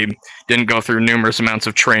if they didn't go through numerous amounts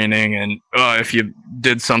of training, and if you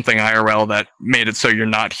did something IRL that made it so you're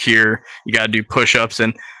not here, you got to do push-ups.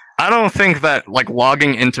 And I don't think that like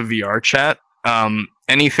logging into VR chat,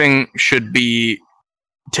 anything should be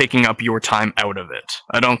taking up your time out of it.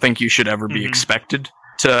 I don't think you should ever be expected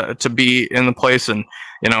to be in the place. And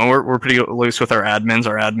we're pretty loose with our admins.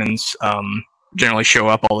 Our admins generally show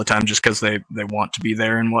up all the time just because they want to be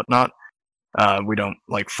there and whatnot. We don't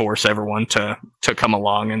like force everyone to come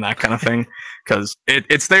along and that kind of thing, because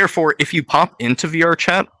it's there for, if you pop into VR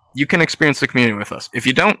chat, you can experience the community with us. If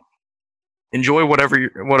you don't, enjoy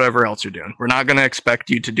whatever else you're doing. We're not going to expect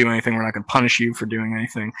you to do anything. We're not going to punish you for doing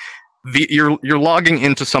anything. You're logging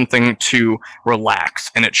into something to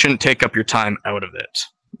relax, and it shouldn't take up your time out of it.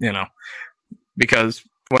 Because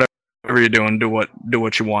whatever you're doing, do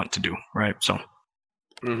what you want to do, right? So,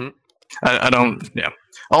 I don't,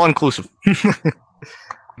 all inclusive.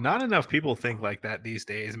 Not enough people think like that these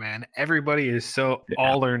days, man. Everybody is so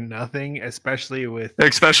all or nothing, especially with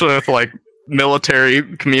like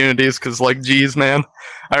military communities, because like, geez, man,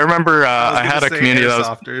 I remember I had a community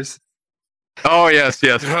that was oh yes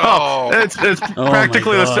it's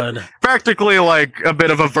practically like a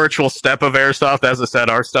bit of a virtual step of airsoft. As I said,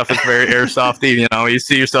 our stuff is very airsofty. You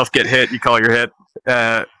see yourself get hit, you call your hit,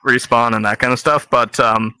 respawn and that kind of stuff. But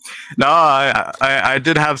no, I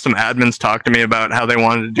did have some admins talk to me about how they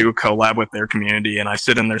wanted to do a collab with their community, and I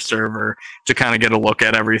sit in their server to kind of get a look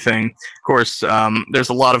at everything. Of course, there's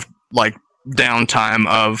a lot of like downtime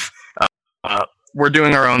of we're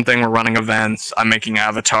doing our own thing, we're running events, I'm making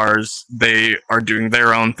avatars, they are doing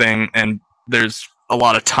their own thing, and there's a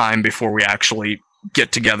lot of time before we actually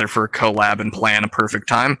get together for a collab and plan a perfect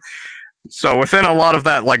time. So within a lot of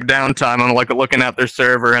that like downtime, I'm like looking at their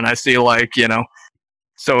server and I see like,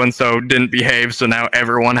 so and so didn't behave, so now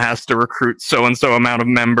everyone has to recruit so and so amount of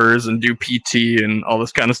members and do PT and all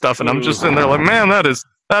this kind of stuff, and I'm just sitting there like, man, that is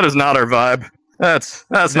not our vibe. That's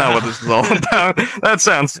not what this is all about. That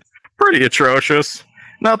sounds pretty atrocious.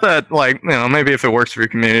 Not that, like, maybe if it works for your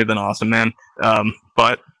community, then awesome, man.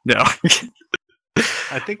 But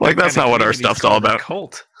I think like that's not what our stuff's all about.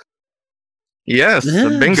 Cult. Yes,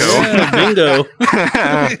 bingo. Yeah, bingo.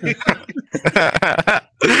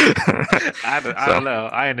 I don't know.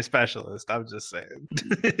 I ain't a specialist. I'm just saying.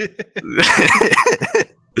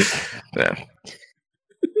 Yeah.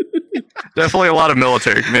 Definitely a lot of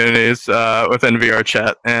military communities within VR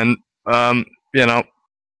chat, and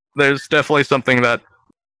there's definitely something that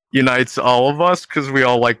unites all of us because we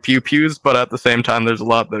all like pew-pews, but at the same time there's a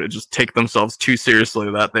lot that just take themselves too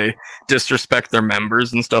seriously, that they disrespect their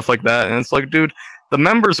members and stuff like that. And it's like, dude, the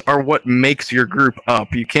members are what makes your group up.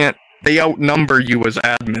 They outnumber you as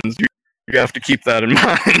admins. You have to keep that in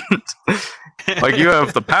mind. Like, you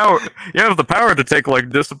have the power to take like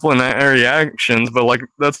disciplinary actions, but like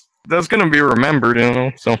that's gonna be remembered,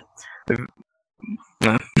 so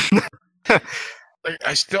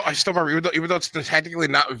I still remember, even though it's technically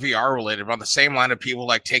not VR related, but on the same line of people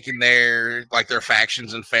like taking their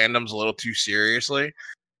factions and fandoms a little too seriously.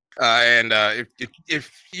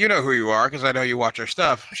 If you know who you are, because I know you watch our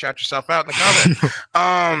stuff, shout yourself out in the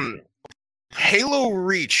comment. Halo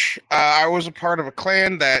Reach. I was a part of a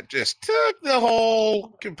clan that just took the whole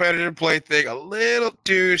competitive play thing a little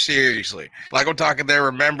too seriously. Like, I'm talking, there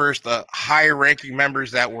were members, the higher ranking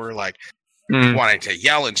members, that were like wanting to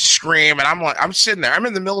yell and scream, and I'm sitting there. I'm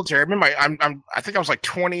in the military. I think I was like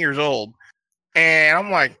 20 years old, and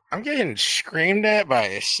I'm like, I'm getting screamed at by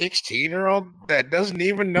a 16-year-old that doesn't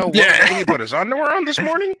even know what he put his underwear on this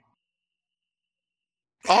morning.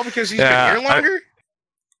 All because he's been here longer.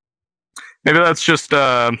 Maybe that's just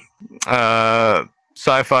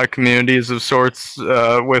sci-fi communities of sorts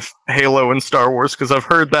with Halo and Star Wars, because I've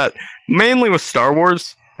heard that mainly with Star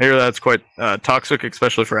Wars. I hear that's quite toxic,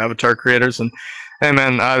 especially for Avatar creators. And hey,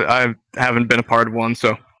 man, I haven't been a part of one,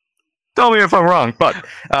 so tell me if I'm wrong. But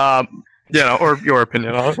or your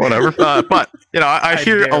opinion on it, whatever. But I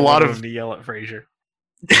hear a lot of to yell at Frasier.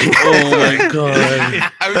 Oh my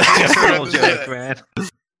god! I was just Terrible joke, man.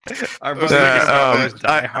 Our brother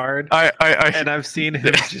Die Hard, and I've seen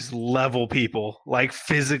him just level people, like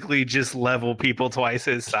physically just level people twice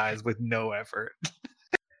his size with no effort.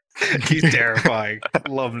 He's terrifying.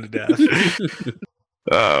 Love him to death.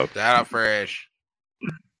 Shout out Fresh.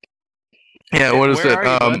 Yeah, what is it?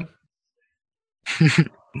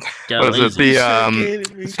 What is it?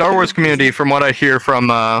 The Star Wars community, from what I hear from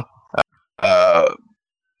one of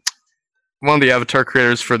the Avatar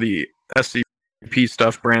creators for the SCP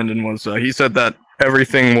stuff, Brandon, was he said that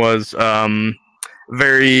everything was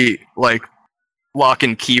very like lock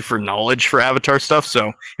and key for knowledge for Avatar stuff.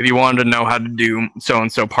 So if you wanted to know how to do so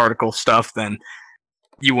and so particle stuff, then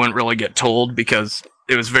you wouldn't really get told, because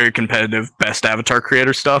it was very competitive best Avatar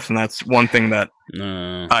creator stuff. And that's one thing that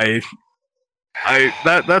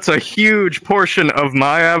That's a huge portion of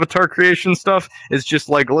my avatar creation stuff. Is just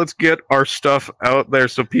like, let's get our stuff out there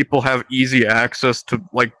so people have easy access to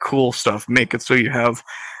like cool stuff. Make it so you have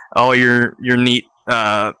all your neat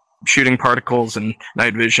shooting particles and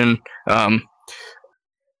night vision.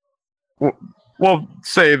 Well,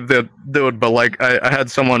 say the dude, but like I had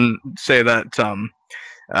someone say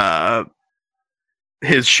that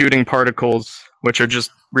his shooting particles, which are just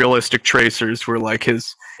realistic tracers, were like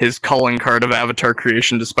his calling card of avatar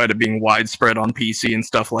creation, despite it being widespread on PC and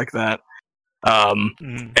stuff like that.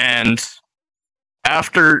 And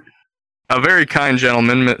after a very kind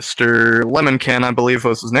gentleman, Mr. Lemoncan, I believe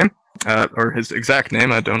was his name, or his exact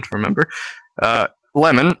name, I don't remember.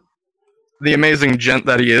 Lemon, the amazing gent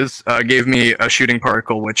that he is, gave me a shooting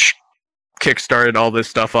particle, which kickstarted all this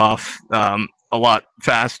stuff off a lot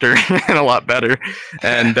faster and a lot better.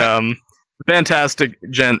 And fantastic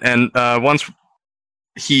gent. And once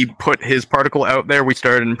he put his particle out there, we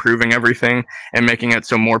started improving everything and making it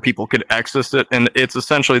so more people could access it. And it's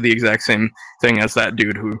essentially the exact same thing as that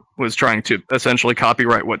dude who was trying to essentially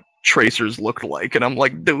copyright what tracers looked like. And I'm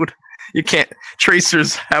like, dude, you can't.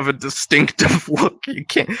 Tracers have a distinctive look. You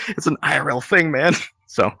can't. It's an IRL thing, man.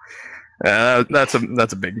 So that's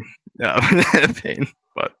a big pain.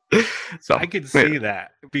 But so I could see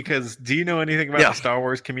that, because do you know anything about the Star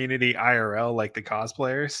Wars community IRL, like the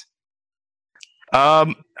cosplayers?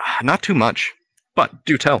 Not too much, but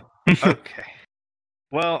do tell. Okay.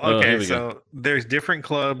 Well, okay, so there's different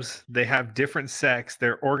clubs. They have different sects.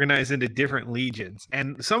 They're organized into different legions.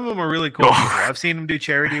 And some of them are really cool people. I've seen them do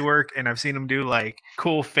charity work, and I've seen them do, like,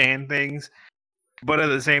 cool fan things. But at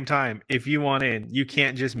the same time, if you want in, you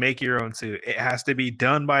can't just make your own suit. It has to be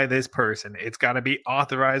done by this person. It's got to be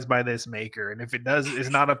authorized by this maker. And if it does, it's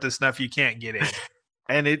not up to snuff, you can't get in.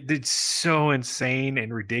 And it's so insane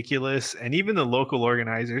and ridiculous. And even the local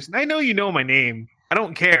organizers, and I know you know my name. I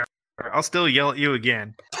don't care. I'll still yell at you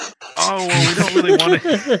again. Oh, well, we don't really want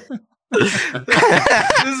to. This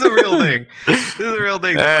is a real thing. This is a real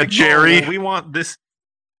thing. Like, Jerry. Oh, well, we want this.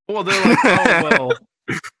 Well, they're like, oh, well,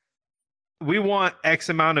 we want X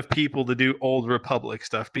amount of people to do Old Republic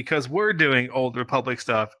stuff because we're doing Old Republic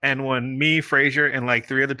stuff. And when me, Frazier, and like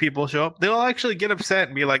 3 other people show up, they'll actually get upset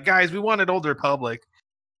and be like, guys, we wanted Old Republic.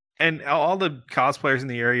 And all the cosplayers in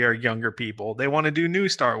the area are younger people. They want to do new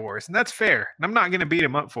Star Wars, and that's fair. And I'm not going to beat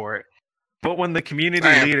them up for it. But when the community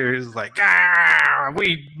leader is like,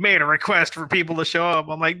 we made a request for people to show up,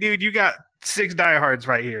 I'm like, dude, you got 6 diehards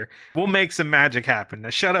right here. We'll make some magic happen. Now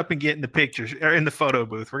shut up and get in the pictures or in the photo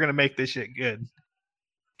booth. We're going to make this shit good.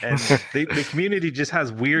 And the community just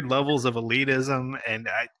has weird levels of elitism, and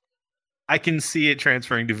I can see it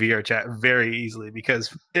transferring to VR chat very easily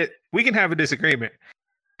because we can have a disagreement.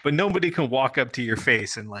 But nobody can walk up to your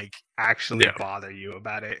face and like actually bother you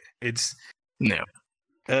about it. It's no.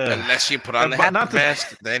 Unless you put on the hat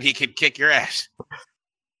vest, then he could kick your ass.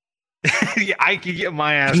 Yeah, I could get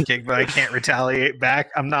my ass kicked, but I can't retaliate back.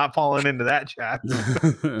 I'm not falling into that trap.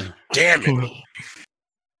 Damn it.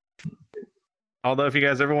 Although if you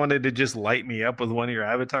guys ever wanted to just light me up with one of your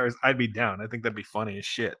avatars, I'd be down. I think that'd be funny as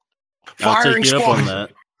shit. I'll take you up on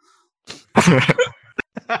that.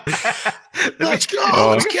 Let's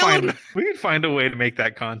go. We could find a way to make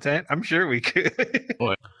that content. I'm sure we could.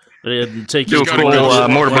 Take do you a cool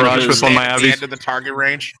mortar barrage with one of my at abbies. the end of the target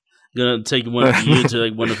range. Gonna take one of you to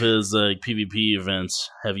like one of his like PvP events.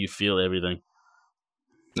 Have you feel everything?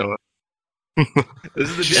 No. This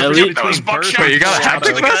is the difference between buckshot. Wait, you got a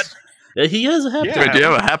haptic vest? Yeah, he has a haptic. Wait, do you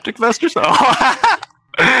have a haptic vest or something?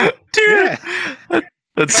 Dude.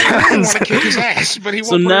 That I sounds. want to kick his ass, but he won't.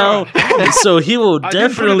 So now, so he will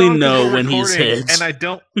definitely know when he's hit. And I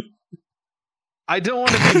don't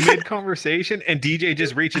want to be mid conversation, and DJ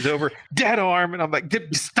just reaches over, dead arm, and I'm like,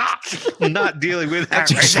 stop! I'm not dealing with that.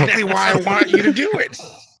 That's exactly why I want you to do it.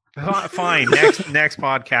 Fine. Next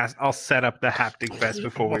podcast, I'll set up the haptic vest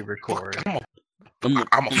before we record. I'm gonna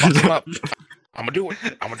fuck him up. I'm gonna do it.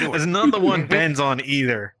 There's another one Ben's on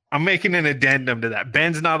either. I'm making an addendum to that.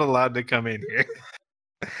 Ben's not allowed to come in here.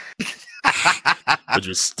 But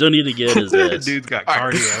you still need to get his ass. Dude's got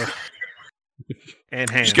cardio and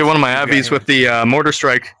hands. Just get one of my abbies with the mortar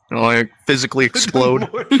strike and like physically explode.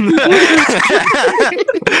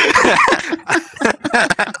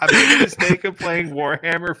 I made the mistake of playing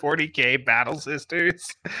Warhammer 40k Battle Sisters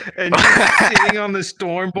and just sitting on the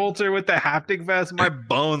storm bolter with the haptic vest. My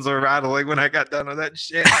bones are rattling when I got done with that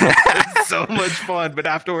shit. It's so much fun, but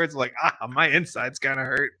afterwards, like, my insides kind of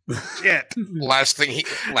hurt. Shit. Last thing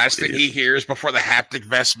he hears before the haptic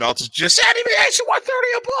vest melts is just animation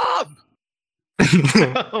 130 above.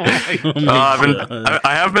 Oh my Oh my God.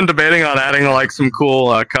 I have been debating on adding like some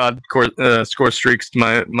cool COD score streaks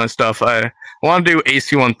to my stuff. I want to do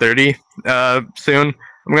AC 130 soon.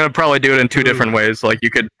 I'm gonna probably do it in two different ways. Like you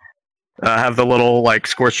could have the little like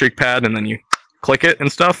score streak pad and then you click it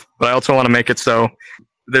and stuff. But I also want to make it so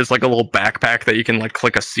there's like a little backpack that you can like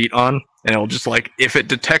click a seat on, and it'll just like if it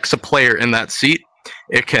detects a player in that seat,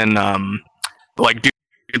 it can like do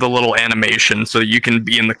the little animation so you can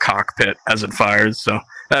be in the cockpit as it fires. So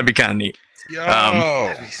that'd be kind of neat. Yo,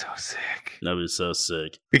 that'd be so sick. That'd be so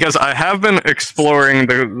sick. Because I have been exploring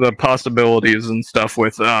the possibilities and stuff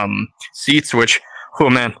with seats, which, oh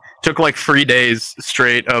man, took like 3 days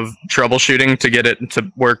straight of troubleshooting to get it to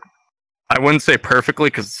work. I wouldn't say perfectly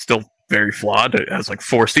because it's still very flawed. It has like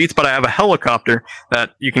 4 seats, but I have a helicopter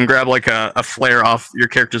that you can grab like a flare off your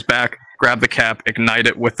character's back, grab the cap, ignite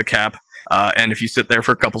it with the cap, and if you sit there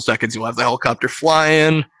for a couple seconds, you'll have the helicopter fly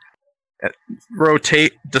in,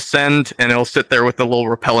 rotate, descend, and it'll sit there with the little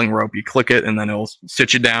rappelling rope. You click it, and then it'll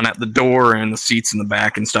sit you down at the door and the seats in the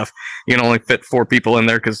back and stuff. You can only fit 4 people in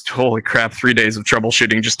there because, holy crap, 3 days of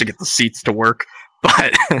troubleshooting just to get the seats to work.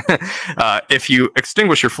 But if you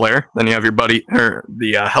extinguish your flare, then you have your buddy, or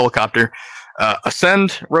the helicopter,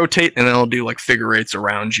 ascend, rotate, and then it'll do like figure eights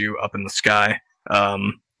around you up in the sky,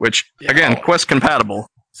 which, again, Quest compatible.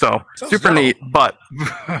 So super neat, but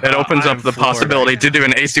it opens up the possibility to do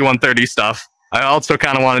an AC 130 stuff. I also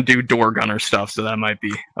kind of want to do door gunner stuff, so that might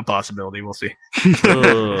be a possibility. We'll see.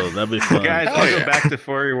 Oh, that'd be fun. Guys, I'll go back to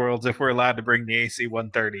Furry Worlds if we're allowed to bring the AC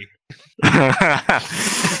 130.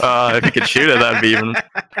 If you could shoot it, that'd be even.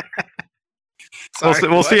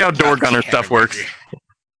 We'll see how door gunner stuff works.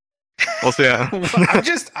 We'll see.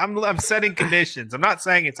 I'm setting conditions. I'm not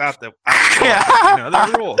saying it's out the. Yeah.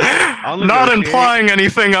 The rules. Not implying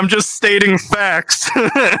anything. I'm just stating facts.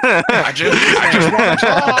 I just want to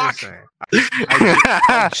talk.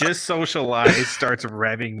 I just socialized. Starts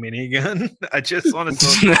revving minigun. I just want to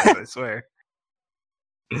socialize. I swear.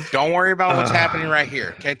 Don't worry about what's happening right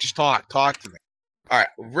here. Okay, just talk. Talk to me. All right,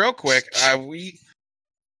 real quick.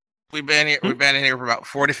 We've been here. We've been in here for about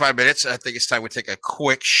 45 minutes. I think it's time we take a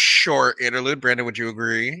quick, short interlude. Brandon, would you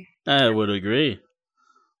agree? I would agree.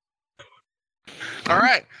 All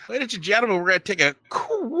right, ladies and gentlemen, we're going to take a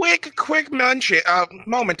quick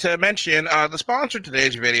moment to mention the sponsor of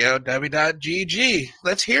today's video, W.GG.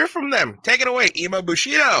 Let's hear from them. Take it away, Emo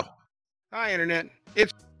Bushido. Hi, Internet.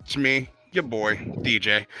 It's me, your boy,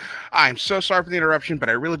 DJ. I'm so sorry for the interruption, but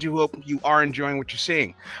I really do hope you are enjoying what you're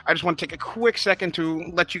seeing. I just want to take a quick second to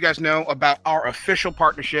let you guys know about our official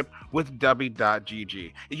partnership with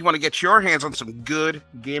W.GG. If you want to get your hands on some good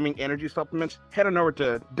gaming energy supplements, head on over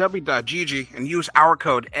to W.GG and use our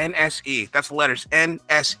code NSE. That's the letters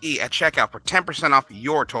NSE at checkout for 10% off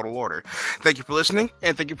your total order. Thank you for listening,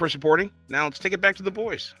 and thank you for supporting. Now let's take it back to the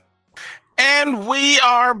boys. And we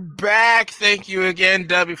are back. Thank you again,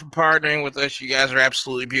 W, for partnering with us. You guys are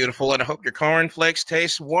absolutely beautiful, and I hope your cornflakes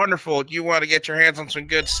taste wonderful. You want to get your hands on some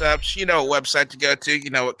good subs, you know what website to go to, you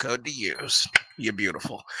know what code to use. You're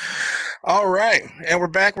beautiful. All right, and we're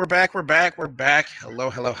back.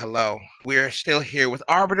 Hello. We're still here with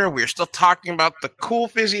Arbiter. We're still talking about the cool,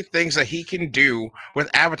 fizzy things that he can do with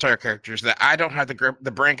avatar characters that I don't have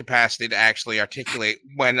the brain capacity to actually articulate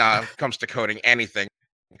when it comes to coding anything.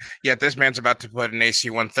 Yet this man's about to put an AC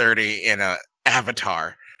 130 in an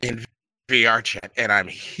avatar in VR chat, and I'm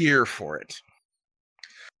here for it.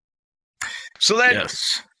 So then,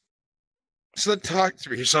 yes. So talk to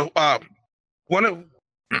me. So, one of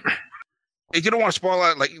if you don't want to spoil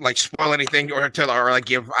it, like spoil anything or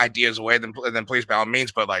give ideas away, then please by all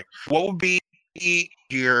means. But like, what would be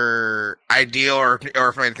your ideal or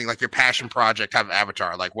if anything like your passion project type of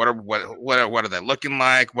avatar? Like what are they looking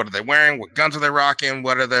like? What are they wearing? What guns are they rocking?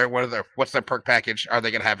 What's their perk package? Are they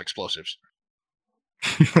gonna have explosives?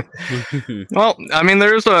 Well, I mean,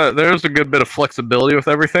 there's a good bit of flexibility with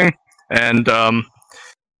everything, and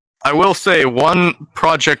I will say one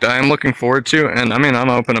project I am looking forward to, and I mean, I'm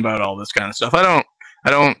open about all this kind of stuff. I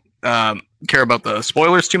don't care about the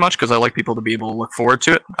spoilers too much because I like people to be able to look forward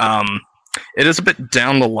to it. It is a bit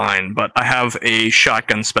down the line, but I have a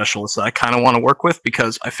shotgun specialist that I kind of want to work with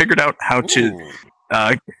because I figured out how to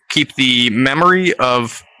keep the memory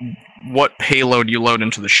of what payload you load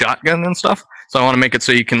into the shotgun and stuff. So I want to make it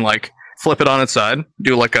so you can like flip it on its side,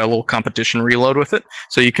 do like a little competition reload with it.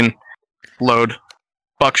 So you can load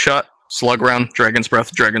buckshot, slug round, dragon's breath,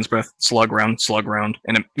 slug round,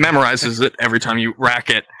 and it memorizes it every time you rack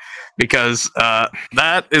it. Because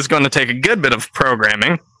that is going to take a good bit of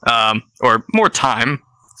programming, or more time.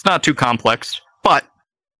 It's not too complex, but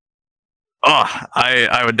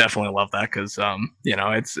I would definitely love that because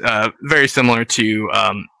it's very similar to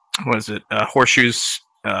what is it? Horseshoes,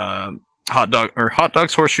 hot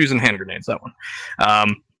dogs, horseshoes, and hand grenades. That one.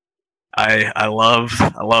 I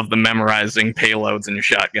love the memorizing payloads and your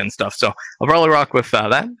shotgun stuff. So I'll probably rock with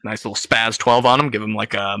that. Nice little Spaz 12 on him. Give him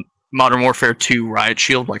like a Modern Warfare 2 riot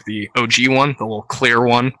shield, like the OG one, the little clear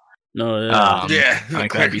one. No, yeah, Yeah, I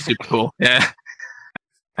think that'd be super cool. Yeah.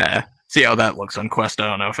 See how that looks on Quest. I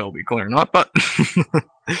don't know if it'll be clear or not, but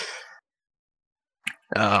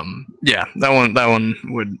yeah, that one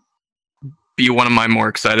would be one of my more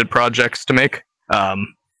excited projects to make.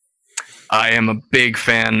 I am a big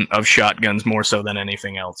fan of shotguns more so than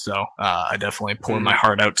anything else, so I definitely pour my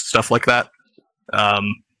heart out to stuff like that.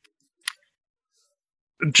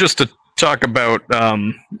 Just to talk about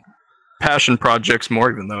passion projects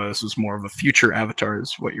more, even though this was more of a future avatar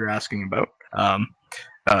is what you're asking about,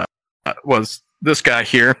 was this guy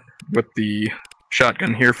here with the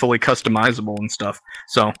shotgun here, fully customizable and stuff.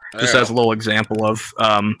 So just as a little example of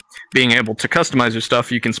being able to customize your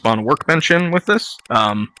stuff, you can spawn a workbench in with this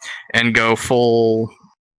and go full.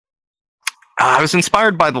 I was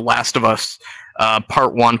inspired by The Last of Us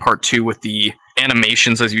Part 1, Part 2 with the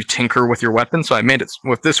animations as you tinker with your weapon. So I made it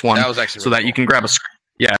with this one That was actually so really that you can grab a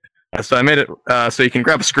so I made it so you can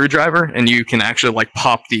grab a screwdriver and you can actually like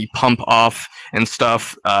pop the pump off and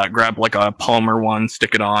stuff, grab like a polymer one,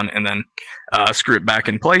 stick it on, and then screw it back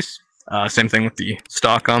in place. Same thing with the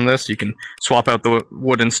stock on this. You can swap out the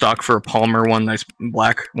wooden stock for a polymer one, nice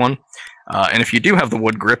black one. And if you do have the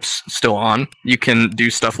wood grips still on, you can do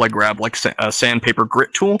stuff like grab like a sandpaper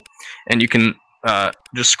grit tool, and you can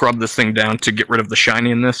just scrub this thing down to get rid of the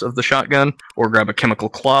shininess of the shotgun, or grab a chemical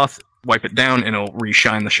cloth, wipe it down, and it'll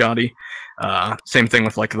re-shine the shoddy. Same thing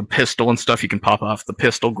with like the pistol and stuff. You can pop off the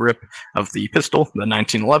pistol grip of the pistol, the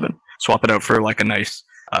 1911, swap it out for like a nice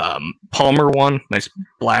polymer one, nice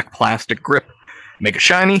black plastic grip, make it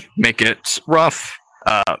shiny, make it rough.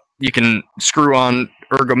 You can screw on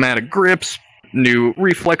ergomatic grips, new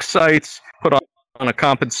reflex sights, put on a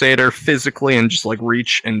compensator physically, and just like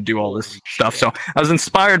reach and do all this stuff. So I was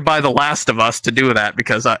inspired by The Last of Us to do that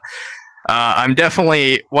because I'm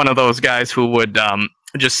definitely one of those guys who would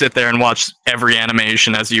just sit there and watch every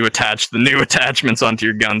animation as you attach the new attachments onto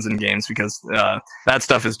your guns in games, because that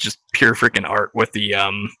stuff is just pure freaking art with the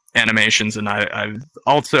animations. And I've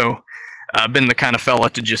also been the kind of fella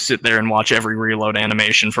to just sit there and watch every reload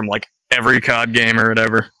animation from like every COD game or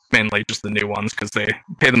whatever, mainly just the new ones because they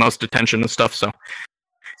pay the most attention to stuff. So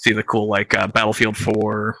see the cool like Battlefield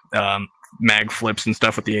 4 mag flips and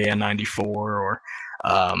stuff with the AN-94, or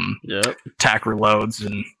tack reloads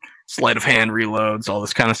and sleight of hand reloads, all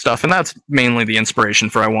this kind of stuff. And that's mainly the inspiration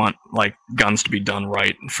for I want like guns to be done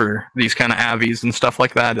right for these kind of avies and stuff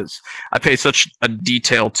like that. Is I pay such a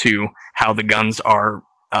detail to how the guns are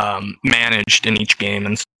managed in each game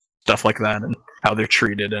and stuff like that, and how they're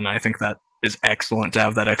treated. And I think that is excellent to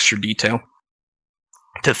have that extra detail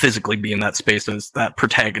to physically be in that space as that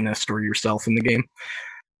protagonist or yourself in the game.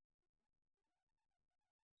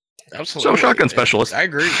 Absolutely. So shotgun specialist. I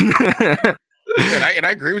agree. and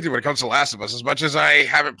I agree with you when it comes to Last of Us. As much as I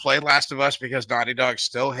haven't played Last of Us because Naughty Dog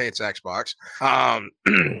still hates Xbox. Oh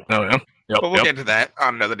yeah. But we'll get to that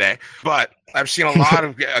on another day. But I've seen a lot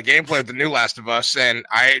of gameplay of the new Last of Us, and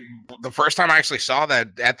the first time I actually saw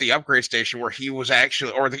that at the upgrade station where he was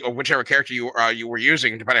actually, or whichever character you were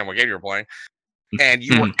using, depending on what game you were playing, and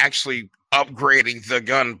you were actually upgrading the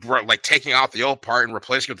gun, like taking off the old part and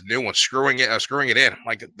replacing it with the new one, screwing it in.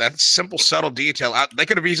 Like that simple, subtle detail. They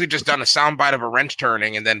could have easily just done a soundbite of a wrench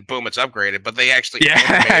turning and then boom, it's upgraded. But they actually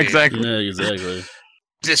exactly. Yeah, exactly.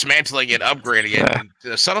 Dismantling it, upgrading it. And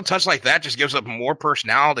a subtle touch like that just gives up more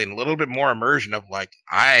personality and a little bit more immersion of like,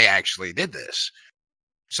 I actually did this.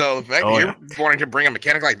 So the fact that you're wanting to bring a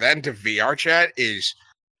mechanic like that into VR chat is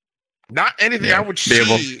not anything I would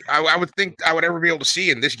see. I would think I would ever be able to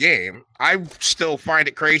see in this game. I still find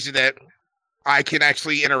it crazy that I can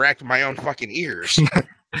actually interact with my own fucking ears.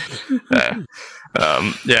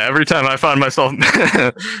 Every time I find myself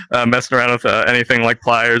messing around with anything like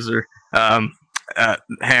pliers or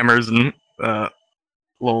hammers and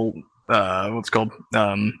little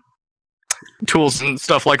tools and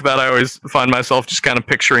stuff like that, I always find myself just kind of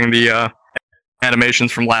picturing the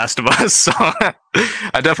animations from Last of Us. So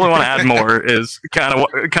I definitely want to add more. Is kind of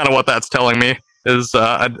what that's telling me. Is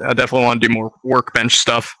I definitely want to do more workbench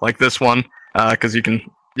stuff like this one, because you can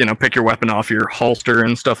pick your weapon off your holster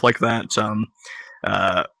and stuff like that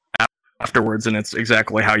afterwards, and it's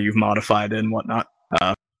exactly how you've modified it and whatnot.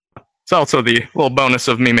 It's also the little bonus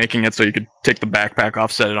of me making it so you could take the backpack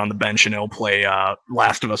off, set it on the bench, and it'll play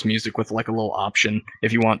Last of Us music with like a little option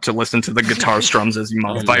if you want to listen to the guitar strums as you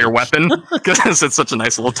modify your weapon, because it's such a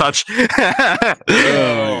nice little touch.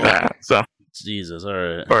 So Jesus, all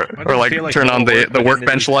right. Or like turn on the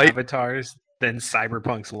workbench light. Avatars, then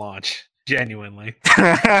Cyberpunk's launch. Genuinely.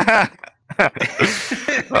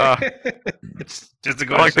 It's just a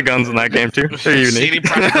I like the guns in that game too. They're unique. CD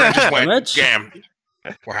Projekt Red just went, damn.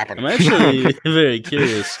 What happened? I'm actually very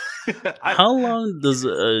curious. How long does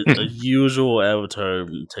a usual avatar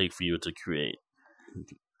take for you to create?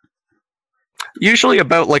 Usually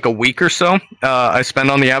about like a week or so. I spend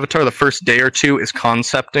on the avatar. The first day or two is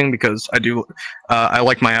concepting, because I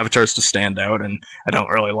like my avatars to stand out, and I don't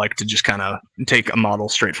really like to just kind of take a model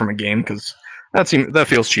straight from a game, because that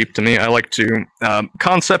feels cheap to me. I like to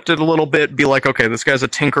concept it a little bit, be like, okay, this guy's a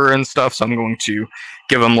tinkerer and stuff, so I'm going to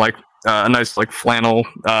give him like a nice like flannel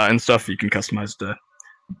and stuff you can customize to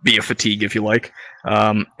be a fatigue if you like,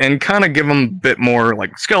 and kind of give him a bit more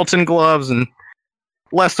like skeleton gloves and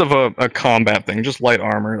less of a combat thing, just light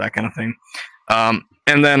armor, that kind of thing.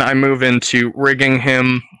 And then I move into rigging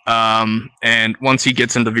him, and once he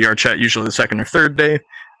gets into VR chat, usually the second or third day,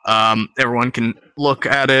 everyone can look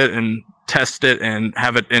at it and test it and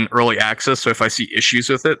have it in early access, so if I see issues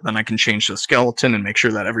with it, then I can change the skeleton and make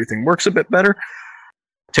sure that everything works a bit better.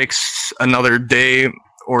 Takes another day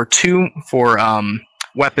or two for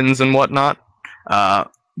weapons and whatnot,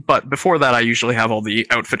 but before that I usually have all the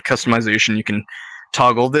outfit customization. You can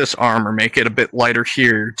toggle this armor, make it a bit lighter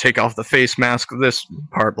here, take off the face mask, this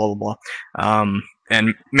part, blah blah blah,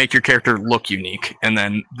 and make your character look unique. And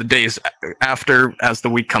then the days after, as the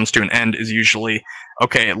week comes to an end, is usually,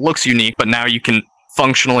 okay, it looks unique, but now you can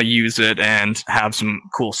functionally use it and have some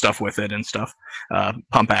cool stuff with it and stuff.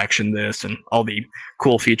 Pump action this and all the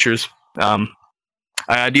cool features. I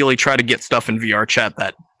ideally try to get stuff in VR chat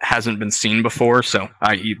that hasn't been seen before, so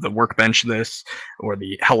i.e. the workbench this, or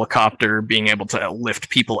the helicopter being able to lift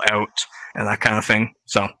people out and that kind of thing.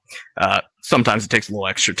 So sometimes it takes a little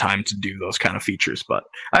extra time to do those kind of features, but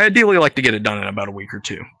I ideally like to get it done in about a week or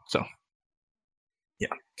two. So yeah.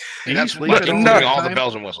 And that's including all the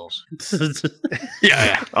bells and whistles.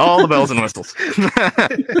 Yeah, all the bells and whistles.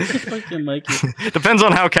 Fucking Mikey. Depends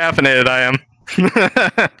on how caffeinated I am.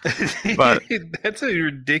 But that's a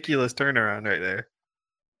ridiculous turnaround right there.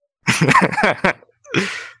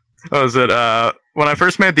 What was it? When I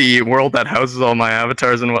first made the world that houses all my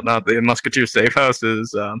avatars and whatnot, the Musketeer safe house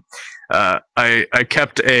is, I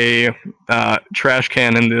kept a trash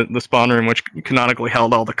can in the spawn room, which canonically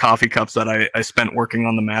held all the coffee cups that I spent working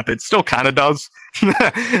on the map. It still kind of does.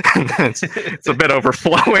 It's a bit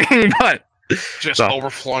overflowing, but just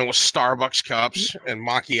overflowing with Starbucks cups and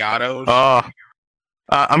macchiatos. Oh,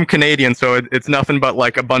 I'm Canadian, so it's nothing but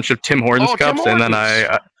like a bunch of Tim Hortons cups, and then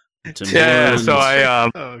so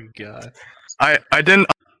oh god, I didn't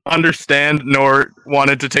understand nor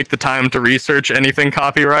wanted to take the time to research anything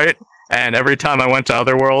copyright, and every time I went to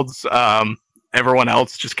other worlds, everyone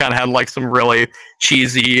else just kind of had like some really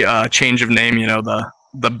cheesy change of name, you know,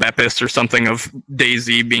 the Beppis or something of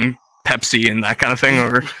Daisy being Pepsi and that kind of thing,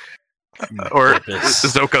 or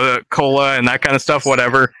Zoka Cola and that kind of stuff,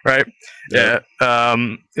 whatever, right? Yeah.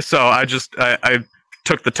 So I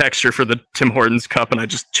took the texture for the Tim Hortons cup and I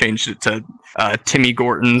just changed it to Timmy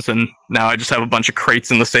Gorton's, and now I just have a bunch of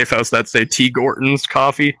crates in the safe house that say T. Gorton's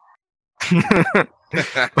coffee.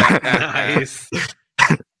 Nice.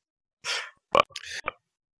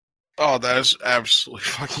 Oh, that is absolutely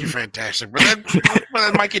fucking fantastic. But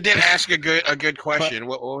then Mikey did ask a good question.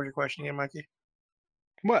 What was your question again, Mikey?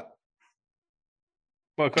 What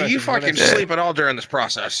Do question? you fucking sleep at all during this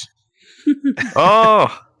process? Oh,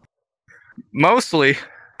 mostly,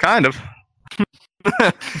 kind of.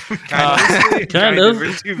 Kind of.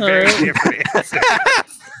 Two very different answers.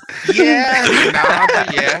 Yeah,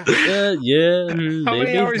 but yeah. How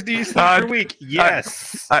many hours do you sleep per week?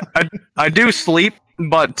 Yes. I do sleep,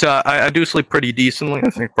 but I do sleep pretty decently. I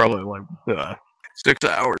think probably like 6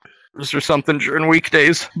 hours or something during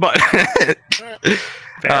weekdays. But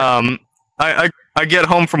I get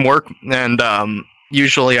home from work, and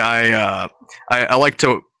usually I like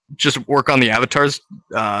to just work on the avatars,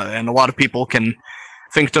 and a lot of people can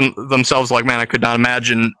think to themselves like, man, I could not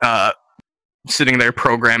imagine sitting there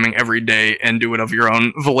programming every day and do it of your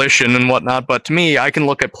own volition and whatnot. But to me, I can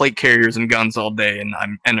look at plate carriers and guns all day and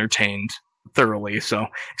I'm entertained thoroughly. So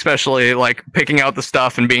especially like picking out the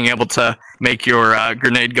stuff and being able to make your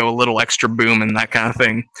grenade go a little extra boom and that kind of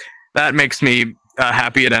thing, that makes me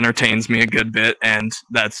happy. It entertains me a good bit, and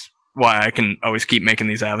that's why I can always keep making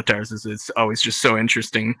these avatars. Is it's always just so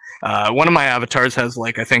interesting. One of my avatars has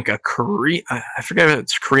like I think a Korean. I forget if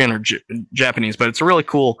it's Korean or Japanese, but it's really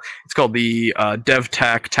cool. It's called the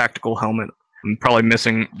DevTac tactical helmet. I'm probably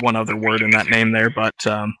missing one other word in that name there, but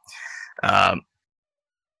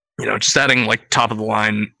just adding like top of the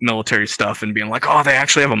line military stuff and being like, oh, they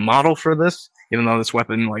actually have a model for this, even though this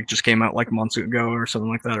weapon like just came out like months ago or something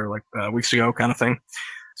like that, or like weeks ago kind of thing.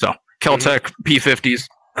 So Keltec P50s,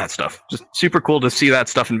 that stuff, just super cool to see that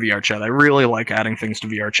stuff in VR chat. I really like adding things to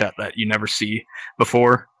VR chat that you never see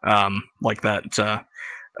before, like that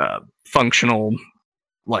functional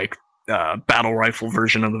like battle rifle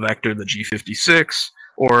version of the Vector, the G56,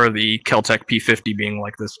 or the Keltec P50 being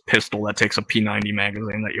like this pistol that takes a P90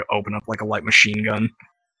 magazine that you open up like a light machine gun.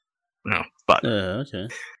 But okay.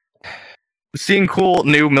 Seeing cool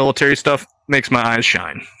new military stuff makes my eyes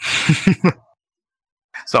shine.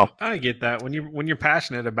 So I get that when you're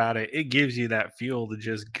passionate about it, it gives you that fuel to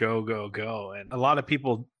just go. And a lot of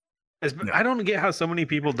people, I don't get how so many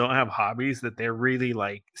people don't have hobbies that they're really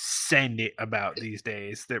like send it about these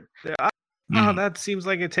days. Oh, that seems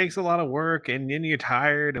like it takes a lot of work, and then you're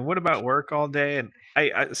tired. And what about work all day? And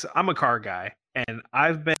I'm a car guy, and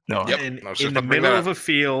I've been in the middle of a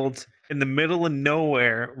field, in the middle of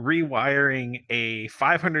nowhere, rewiring a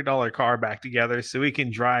 $500 car back together so we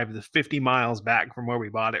can drive the 50 miles back from where we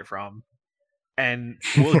bought it from. And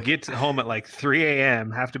we'll get home at like 3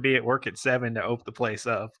 a.m., have to be at work at 7 to open the place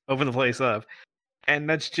up. And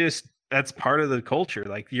that's part of the culture.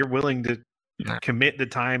 Like, you're willing to commit the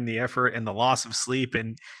time, the effort, and the loss of sleep,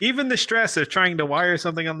 and even the stress of trying to wire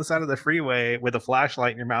something on the side of the freeway with a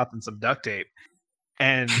flashlight in your mouth and some duct tape.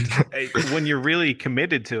 And when you're really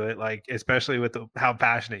committed to it, like especially with how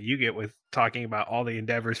passionate you get with talking about all the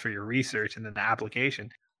endeavors for your research and then the application,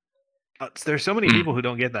 there's so many people who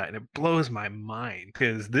don't get that, and it blows my mind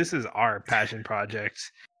because this is our passion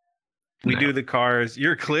project. We do the cars.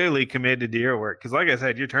 You're clearly committed to your work because, like I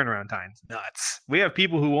said, your turnaround time's nuts. We have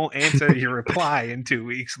people who won't answer your reply in 2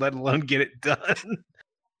 weeks, let alone get it done.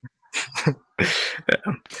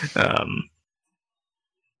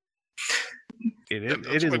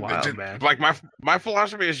 It is wild, man. Like my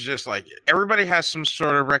philosophy is just like everybody has some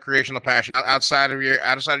sort of recreational passion outside of your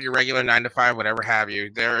regular 9 to 5, whatever have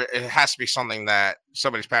you. It has to be something that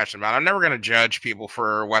somebody's passionate about. I'm never going to judge people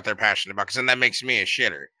for what they're passionate about because then that makes me a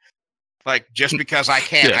shitter. Like, just because I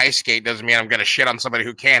can't ice skate doesn't mean I'm going to shit on somebody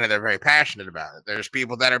who can and they're very passionate about it. There's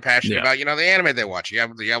people that are passionate about, the anime they watch. You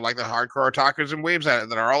have like the hardcore otakus and weebs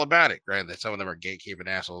that are all about it. Granted, some of them are gatekeeping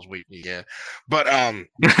assholes. But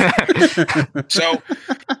so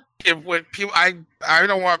when people, I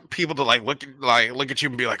don't want people to look at you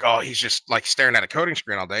and be like, oh, he's just like staring at a coding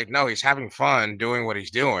screen all day. No, he's having fun doing what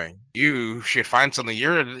he's doing. You should find something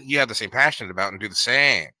you have the same passion about and do the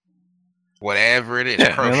same. Whatever it is,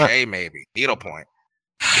 crochet maybe, needlepoint.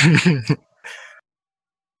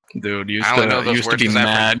 Dude, used to be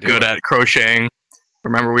mad good at crocheting.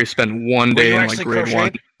 Remember, we spent one day in like grade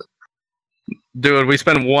 1. Dude, we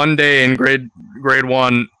spent one day in grade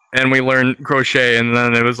 1, and we learned crochet, and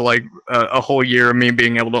then it was like a whole year of me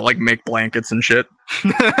being able to like make blankets and shit.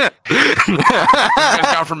 Gone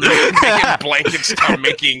from making blankets to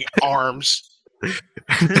making arms.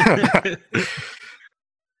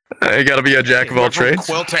 You gotta be a jack of all trades.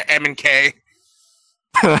 Quilt to M&K.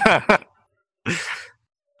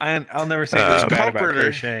 I'll never say this bad about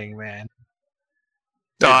crocheting, man.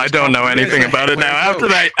 No, I don't know anything about it now.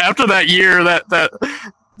 After that year,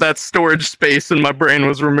 that storage space in my brain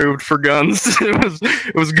was removed for guns.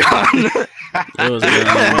 It was gone. It was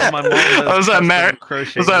gone. I was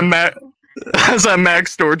at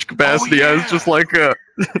max storage capacity. I was just like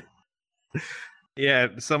Yeah,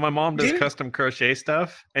 so my mom does custom crochet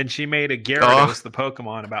stuff, and she made a Gyarados, the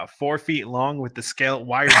Pokemon, about 4 feet long with the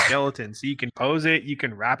wired skeleton. So you can pose it, you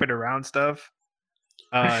can wrap it around stuff.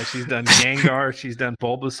 She's done Gengar, she's done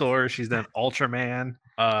Bulbasaur, she's done Ultraman,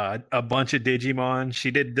 a bunch of Digimon.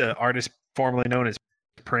 She did the artist formerly known as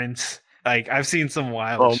Prince. Like, I've seen some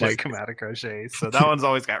wild shit come out of crochet, so that one's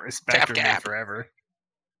always got respect for me forever.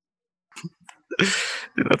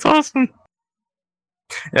 Dude, that's awesome.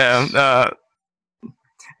 Yeah,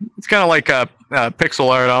 it's kind of like pixel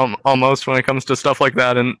art almost when it comes to stuff like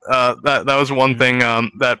that, and that was one thing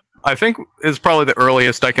that I think is probably the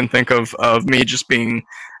earliest I can think of me just being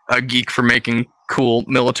a geek for making cool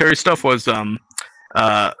military stuff was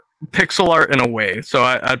pixel art in a way. So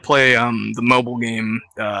I'd play the mobile game,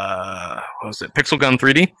 what was it, Pixel Gun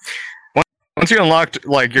 3D. Once you unlocked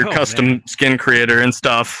like your custom skin creator and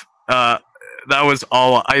stuff, that was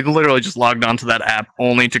all. I literally just logged onto that app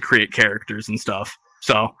only to create characters and stuff.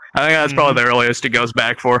 So I think that's probably the earliest it goes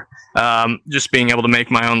back for. Just being able to make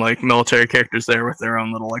my own like military characters there with their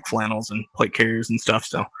own little like flannels and plate carriers and stuff.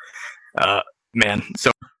 So, man,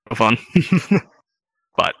 so fun.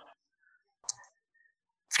 But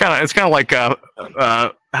it's kind of like how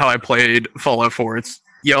I played Fallout 4. It's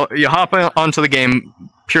you hop onto the game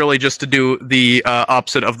purely just to do the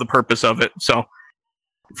opposite of the purpose of it. So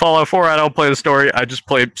Fallout 4, I don't play the story. I just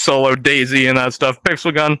play solo DayZ and that stuff.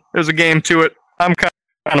 Pixel Gun, there's a game to it. I'm kind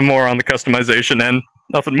of more on the customization end,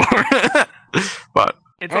 nothing more. But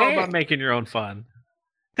it's all about making your own fun.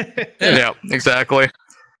 Yeah, exactly.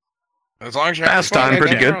 As long as you're fast time,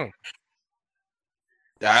 pretty good.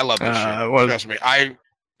 Yeah, I love this shit. Trust me,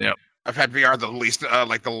 I've had VR the least,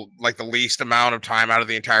 like the least amount of time out of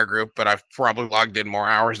the entire group, but I've probably logged in more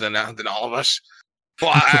hours than all of us.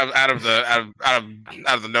 Well, out of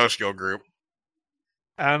the NoSkill group.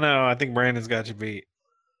 I don't know. I think Brandon's got you beat.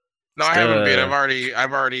 No, I haven't beat.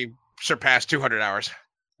 I've already surpassed 200 hours.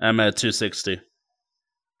 I'm at 260.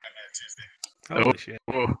 Holy shit!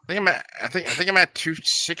 I think I'm at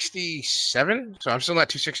 267. So I'm still in that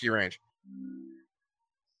 260 range.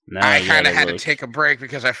 Now I kind of had to take a break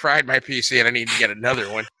because I fried my PC and I need to get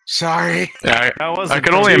another one. Sorry. Yeah, I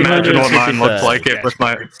can only imagine what mine looks like it with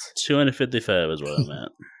my 255 is what I'm at.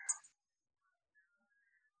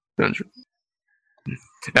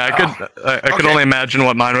 Yeah, I could only imagine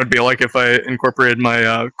what mine would be like if I incorporated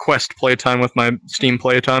my Quest playtime with my Steam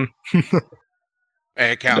playtime.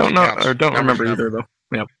 Hey, it counts. Don't remember either though.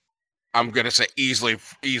 Yeah. I'm gonna say easily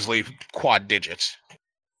quad digits.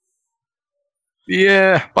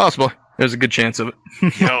 Yeah, possibly. There's a good chance of it.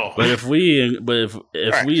 Yo. But if we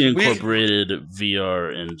incorporated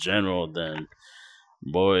VR in general, then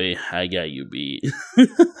boy, I got you beat.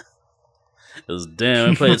 Because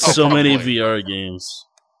damn, I played so many VR games,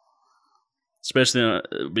 especially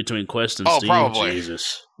between Quest and Steam. Probably.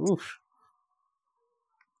 Jesus. Oof.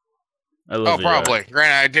 I love VR. Probably.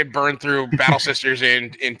 Granted, I did burn through Battle Sisters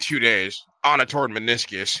in 2 days on a torn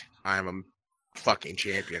meniscus. I am a fucking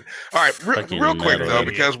champion. All right, real quick though,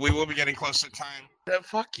 because we will be getting close to time.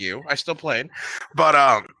 Fuck you. I still played,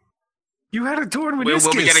 but you had a torn meniscus.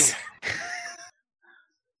 We'll be getting.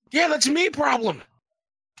 Yeah, that's me problem.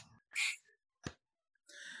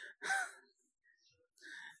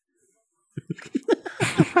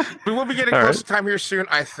 We will be getting close to time here soon,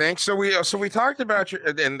 I think. So we talked about your,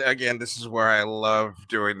 and again, this is where I love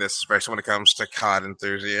doing this, especially when it comes to COD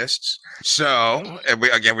enthusiasts. So, and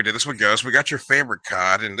we did this with Ghost. We got your favorite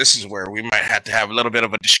COD, and this is where we might have to have a little bit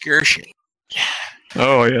of a discussion. Yeah.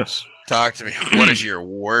 Oh yes. Talk to me. What is your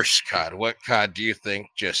worst COD? What COD do you think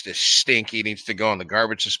just is stinky, needs to go in the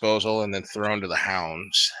garbage disposal, and then thrown to the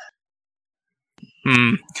hounds?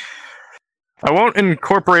 I won't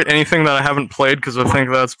incorporate anything that I haven't played because I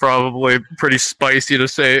think that's probably pretty spicy to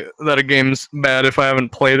say that a game's bad if I haven't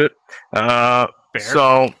played it.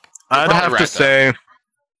 So I'd have to say,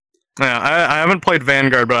 I haven't played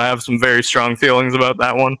Vanguard, but I have some very strong feelings about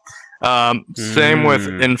that one. Same with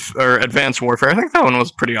Advanced Warfare. I think that one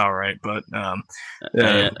was pretty alright, but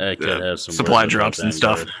I could have some supply drops and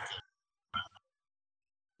stuff.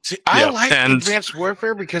 See, I like Advanced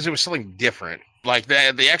Warfare because it was something different. Like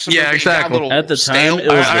the excellent. Yeah, exactly. At the time, it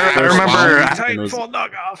was I remember Titanfall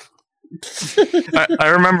knockoff. I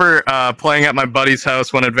remember playing at my buddy's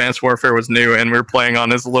house when Advanced Warfare was new, and we were playing on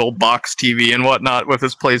his little box TV and whatnot with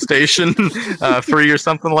his PlayStation 3 or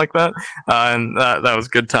something like that, and that was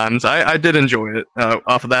good times. I did enjoy it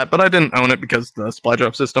off of that, but I didn't own it because of the supply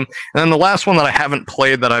drop system. And then the last one that I haven't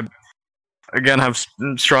played that I, again, have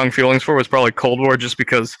strong feelings for was probably Cold War, just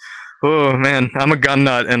because, oh man, I'm a gun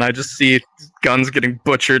nut, and I just see guns getting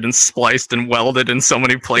butchered and spliced and welded in so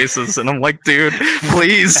many places, and I'm like, dude,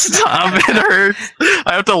 please stop! It hurts.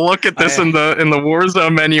 I have to look at this in the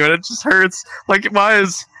Warzone menu, and it just hurts. Like, why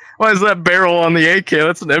is that barrel on the AK?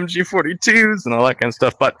 That's an MG42s and all that kind of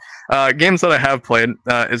stuff. But games that I have played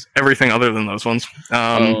is everything other than those ones.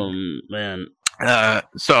 Man.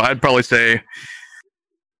 So I'd probably say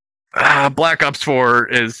Black Ops 4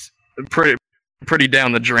 is pretty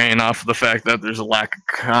down the drain off of the fact that there's a lack of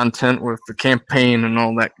content with the campaign and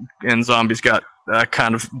all that, and zombies got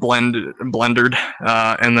kind of blendered.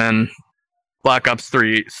 And then Black Ops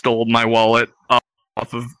 3 stole my wallet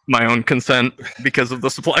off of my own consent because of the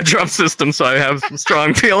supply drop system, so I have some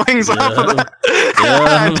strong feelings off of that.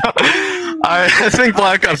 I think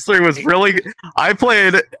Black Ops 3 was really... I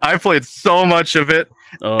played so much of it,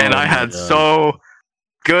 and I had so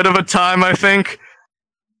good of a time, I think.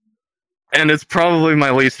 And it's probably my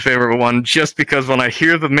least favorite one, just because when I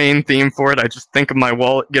hear the main theme for it, I just think of my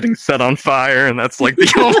wallet getting set on fire, and that's like the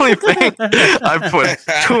only thing. I put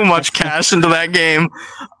too much cash into that game.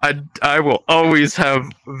 I will always have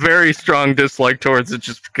very strong dislike towards it,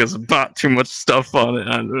 just because I bought too much stuff on it.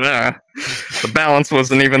 And, the balance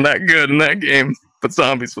wasn't even that good in that game, but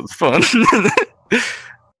zombies was fun.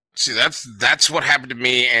 See, that's what happened to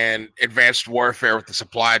me in Advanced Warfare with the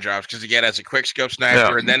supply drops. Because again, as a quickscope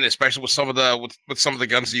sniper, and then especially with some of the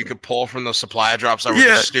guns that you could pull from those supply drops that were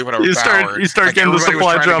just stupid overpowered. You start getting the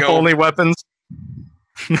supply drop only weapons.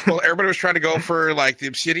 Well, everybody was trying to go for like the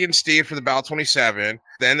Obsidian Steed for the Bal 27.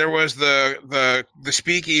 Then there was the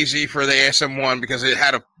Speakeasy for the ASM-1 because it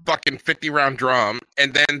had a fucking 50-round drum,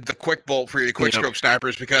 and then the Quick Bolt for your quickscope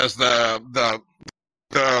snipers because the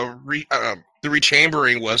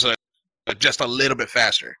rechambering was just a little bit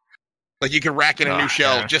faster. Like you can rack in a new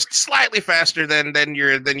shell just slightly faster than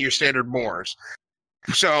your standard Moors.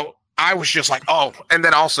 So I was just like, oh, and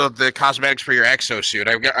then also the cosmetics for your exosuit.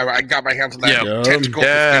 I got my hands on that tentacle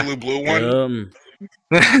blue one.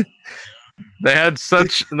 They had so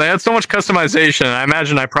much customization. I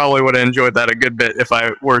imagine I probably would have enjoyed that a good bit if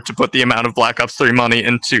I were to put the amount of Black Ops 3 money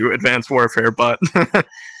into Advanced Warfare. But they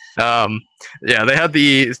had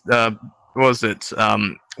the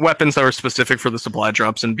weapons that were specific for the supply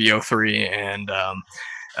drops in BO3, and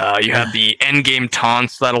you had the endgame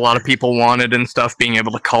taunts that a lot of people wanted and stuff, being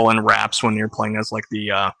able to call in raps when you're playing as like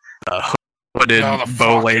the hooded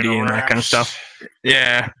bow lady and that kind of stuff.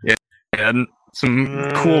 Yeah, and some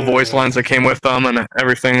cool voice lines that came with them and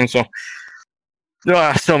everything. So,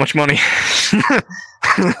 so much money.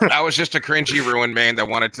 I was just a cringy Ruin main that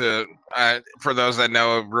wanted to. For those that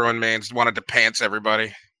know, Ruin mains wanted to pants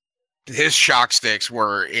everybody. His shock sticks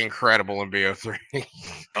were incredible in BO3.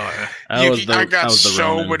 I got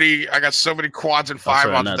so many quads and 5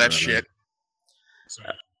 off of that shit.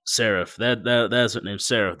 Seraph, that's her name,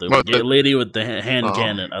 Seraph. The lady with the hand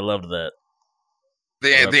cannon. I loved that.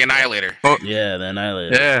 The Annihilator. Oh. Yeah, the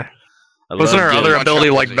Annihilator. Yeah. Wasn't her other ability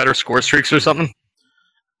like better score streaks or something?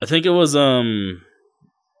 I think it was you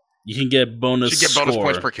can get bonus. You get bonus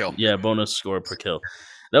points per kill. Yeah, bonus score per kill.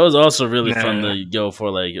 That was also really fun to go for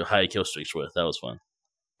like high kill streaks with. That was fun.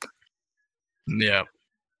 Yeah.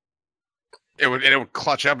 It would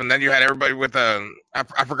clutch up, and then you had everybody with I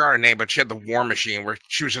forgot her name, but she had the War Machine where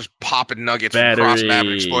she was just popping nuggets from cross map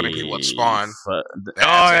and exploding people at spawn.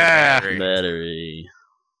 Battery.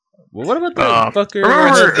 Well, what about that fucker?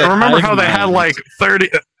 Remember how they had like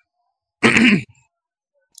 30.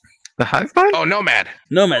 The hive mind? Oh, Nomad,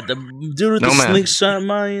 the dude with the slingshot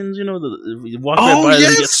mines. You know, you walk right by them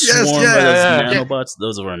and get swarmed by those nanobots.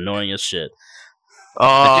 Those were annoying as shit.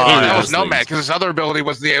 That was Nomad because his other ability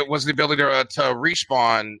was the ability to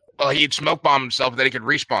respawn. Well, he'd smoke bomb himself, then he could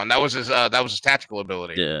respawn. That was his tactical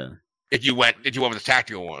ability. Yeah. If you went with the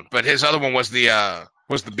tactical one, but his other one was the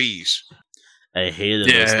bees. I hated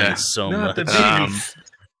those things so much.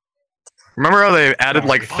 Remember how they added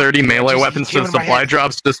like 30 melee weapons to the supply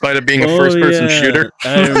drops despite it being a first-person shooter?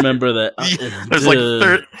 I remember that. There's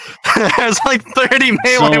like 30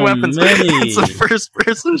 melee weapons. It's a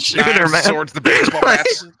first-person shooter, man. Swords, the baseball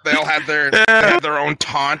bats. They all had their own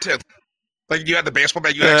taunt. Like you had the baseball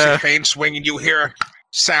bat, you actually feign swing, and you hear a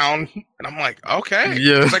sound, and I'm like, okay.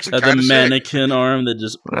 Yeah. The mannequin arm that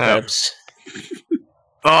just preps.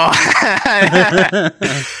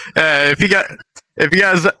 If you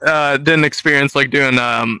guys didn't experience like doing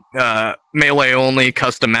melee only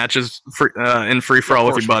custom matches in free for all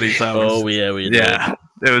with your buddies, we did. Yeah,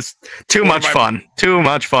 it was too much fun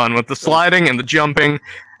with the sliding and the jumping,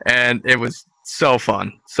 and it was so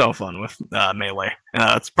fun with melee.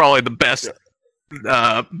 It's probably the best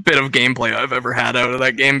bit of gameplay I've ever had out of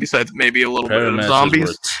that game, besides maybe a little bit of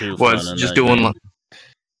zombies. Was just doing.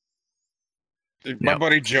 My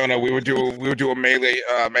buddy Jonah, we would do a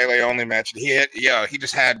melee only match. And he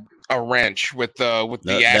just had a wrench with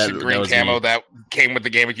the acid green camo that came with the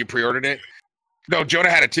game if you pre-ordered it. No, Jonah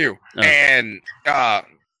had it too, and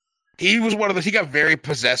he was one of those. He got very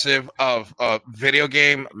possessive of a video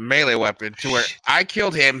game melee weapon to where I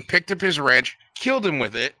killed him, picked up his wrench, killed him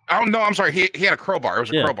with it. Oh no, I'm sorry. He had a crowbar. It was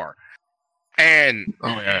a crowbar, and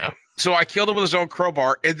so I killed him with his own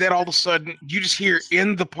crowbar, and then all of a sudden, you just hear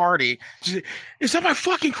in the party, "Is that my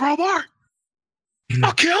fucking crowbar?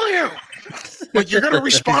 I'll kill you!" Like you're gonna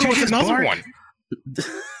respawn with another one.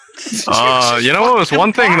 You know what was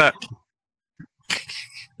one thing that.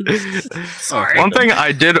 One thing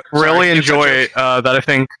I did really enjoy that I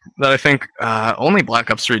think only Black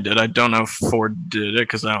Ops 3 did. I don't know if 4 did it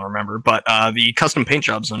because I don't remember. But the custom paint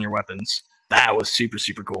jobs on your weapons, that was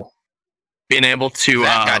super cool. being able to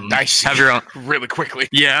That got dicey have your own. really quickly.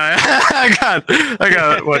 Yeah, I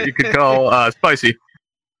got what you could call spicy.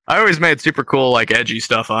 I always made super cool, like edgy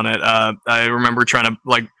stuff on it. I remember trying to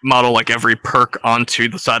like model like every perk onto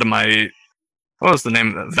the side of my. What was the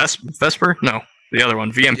name? Vesper? No, the other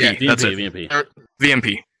one. VMP. Yeah, That's it. VMP.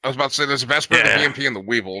 VMP. I was about to say there's Vesper, Yeah. the VMP, and the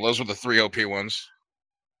Weevil. Those were the 3 OP ones.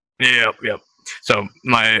 Yep. So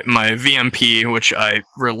my VMP, which I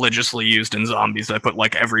religiously used in zombies, I put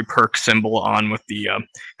like every perk symbol on with the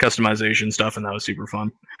customization stuff, and that was super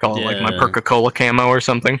fun. Call it like my Perca-Cola camo or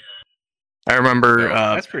something. I remember.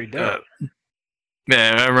 That's pretty dope.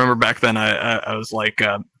 Yeah, I remember back then I was like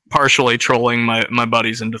partially trolling my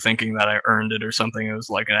buddies into thinking that I earned it or something. It was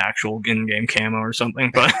like an actual in-game camo or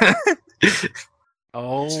something, but.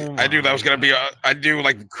 Oh, I knew that was going to be I knew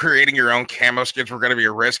like creating your own camo skins were going to be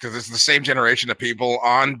a risk because it's the same generation of people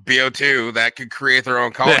on BO2 that could create their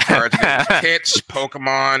own calling cards, kits,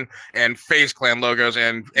 Pokemon, and FaZe Clan logos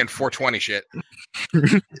and 420 shit.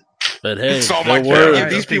 But hey, So I'm like, yeah,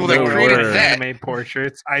 these people that created that anime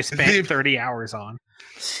portraits, I spent 30 hours on.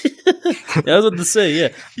 I was about to say,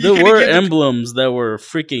 yeah, there were emblems that were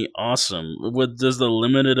freaking awesome with just the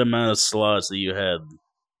limited amount of slots that you had.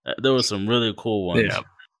 There were some really cool ones. Yeah.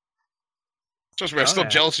 Trust me, I'm still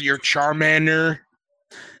jealous of your Charmander.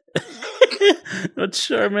 A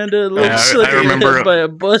Charmander looks like I remember hit by a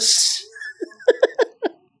bus.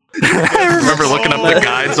 I remember looking up the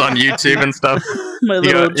guides on YouTube and stuff. You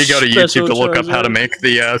go to YouTube to look up how to make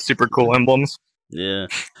the super cool emblems. Yeah.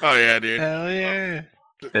 Oh yeah, dude. Hell yeah.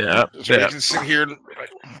 Yeah. So we can sit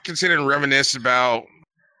here and reminisce about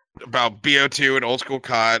BO2 and old school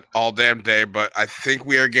COD all damn day, but I think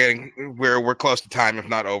we are we're close to time, if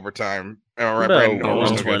not overtime. All right, About Brandon,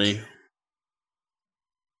 120.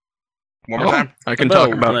 One more time. I can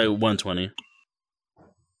talk about like 120.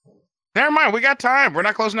 Never mind, we got time. We're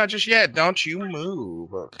not closing out just yet. Don't you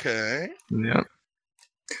move, okay? Yeah.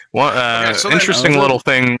 Well, Okay, so then- interesting little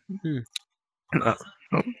thing.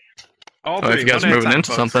 All If you guys are moving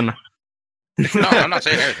into something. No, I'm not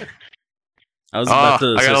saying anything. I was about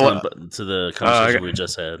to I say gotta something to the conversation we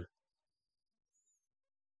just had.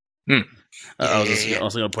 I was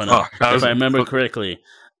also going to point out, if I remember correctly,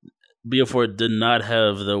 BO4 did not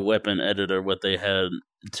have the weapon editor, what they had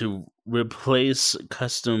to replace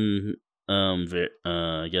custom,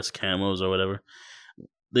 I guess, camos or whatever.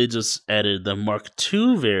 They just added the Mark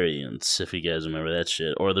II variants, if you guys remember that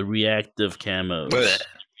shit, or the reactive camos.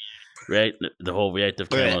 Right? The whole reactive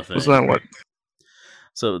camo thing. Was that what?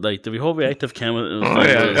 So, like, the whole reactive camo...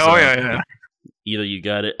 yeah. Either you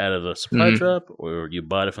got it out of a supply drop, or you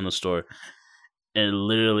bought it from the store. And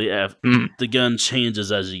literally, the gun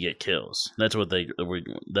changes as you get kills. That's what they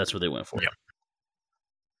went for.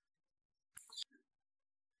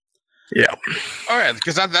 Yeah. Oh yeah,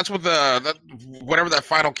 because that's what whatever that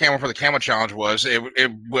final camo for the camo challenge was. It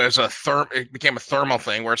was it became a thermal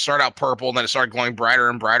thing where it started out purple, and then it started glowing brighter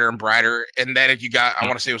and brighter and brighter. And then if you got, I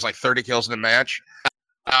want to say it was like 30 kills in a match,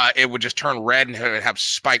 it would just turn red and it would have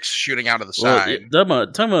spikes shooting out of the side. Talking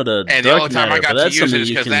about the and the dark only time matter, I got to use it is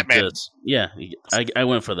because that meant I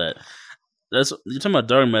went for that. You're talking about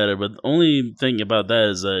dark matter, but the only thing about that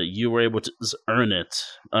is you were able to just earn it,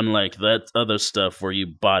 unlike that other stuff where you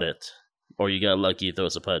bought it or you got lucky through a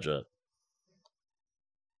supply drop.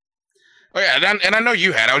 Oh yeah, and I know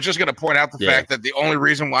you had. I was just going to point out the fact that the only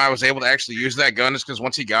reason why I was able to actually use that gun is because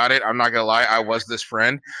once he got it, I'm not going to lie, I was this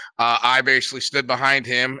friend. I basically stood behind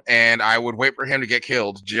him and I would wait for him to get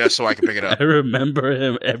killed just so I could pick it up. I remember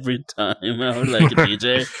him every time. I was like,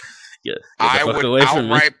 DJ, I would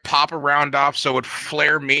outright pop a round off so it would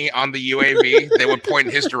flare me on the UAV. They would point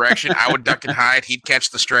in his direction. I would duck and hide. He'd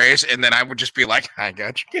catch the strays, and then I would just be like, I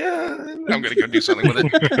got your gun. I'm going to go do something with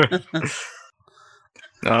it.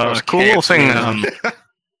 A cool little thing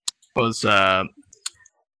was I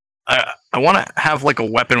want to have like a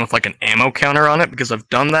weapon with like an ammo counter on it because I've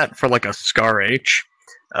done that for like a Scar H.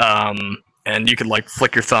 And you could like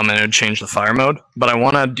flick your thumb and it would change the fire mode. But I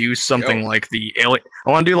want to do something like the alien. I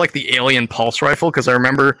want to do like the alien pulse rifle because I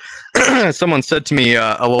remember someone said to me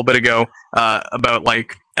a little bit ago about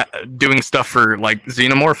like doing stuff for like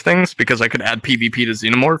xenomorph things because I could add PvP to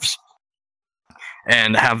xenomorphs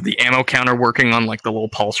and have the ammo counter working on like the little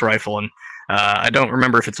pulse rifle. And I don't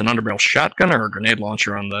remember if it's an underbarrel shotgun or a grenade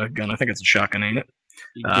launcher on the gun. I think it's a shotgun, ain't it?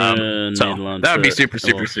 So that would be super.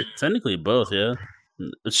 Technically both, yeah.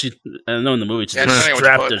 I know in the movie she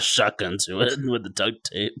strapped a shotgun to it with the duct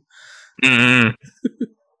tape.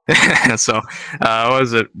 So, what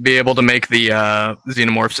was it? Be able to make the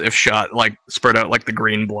xenomorphs, if shot, like spread out like the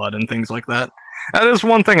green blood and things like that. that is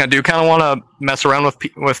one thing I do kind of want to mess around with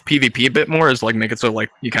PvP a bit more. Is like make it so like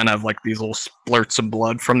you kind of have like these little splurts of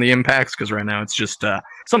blood from the impacts, because right now it's just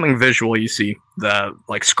something visual. You see the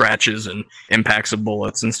like scratches and impacts of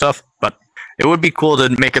bullets and stuff, but it would be cool to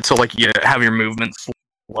make it so like you have your movement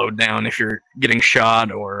slowed down if you're getting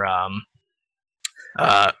shot, or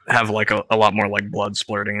have like a lot more like blood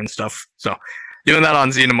splurting and stuff. So doing that on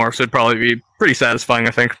Xenomorphs would probably be pretty satisfying,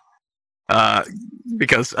 I think.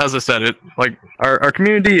 Because as I said, it like our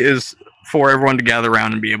community is for everyone to gather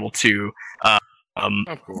around and be able to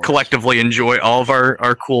collectively enjoy all of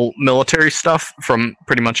our cool military stuff from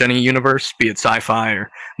pretty much any universe, be it sci-fi or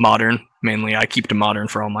modern. Mainly, I keep to modern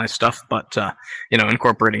for all my stuff, but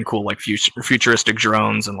incorporating cool like futuristic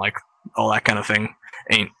drones and like all that kind of thing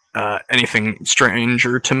ain't anything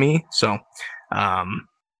stranger to me. So,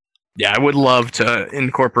 yeah, I would love to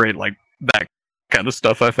incorporate like that kind of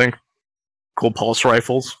stuff. I think. Cool pulse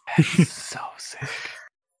rifles. So sick.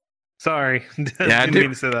 Sorry. Yeah, didn't mean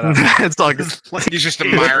to say that. It's like he's just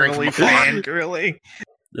admiring from afar. Fangirling.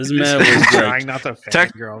 This man was trying not to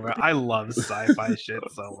fangirl, but I love sci-fi shit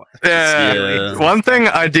so much. Yeah. One thing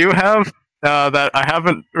I do have that I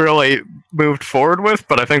haven't really moved forward with,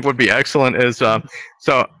 but I think would be excellent is so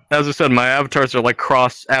as I said, my avatars are like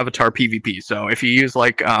cross avatar PvP. So if you use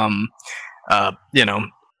like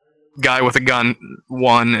guy with a gun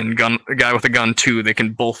 1 and guy with a gun 2, they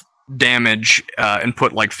can both damage and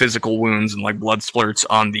put like physical wounds and like blood splurts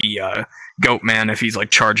on the goat man if he's like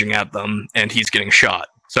charging at them and he's getting shot.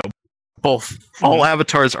 So all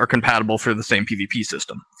avatars are compatible for the same PvP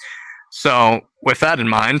system. So with that in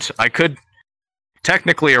mind, I could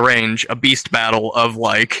technically arrange a beast battle of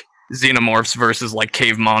like Xenomorphs versus like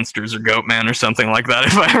cave monsters or goat man or something like that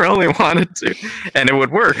if I really wanted to, and it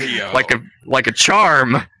would work like a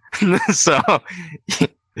charm. So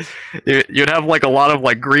you'd have like a lot of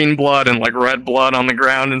like green blood and like red blood on the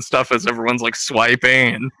ground and stuff as everyone's like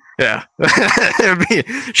swiping, and yeah, it'd be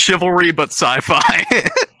chivalry but sci-fi.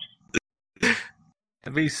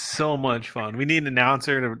 It'd be so much fun. We need an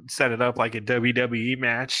announcer to set it up like a WWE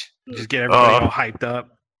match. Just get everybody all hyped up.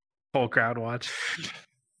 Whole crowd watch.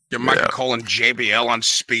 Your Michael Cole and JBL on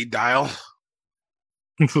speed dial.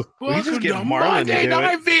 Well, just get Marlon to do it.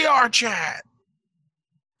 VR chat.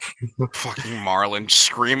 Fucking Marlon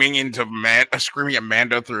screaming screaming at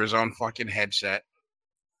Mando through his own fucking headset.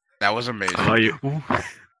 That was amazing.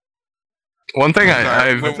 One thing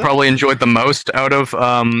I've probably enjoyed the most out of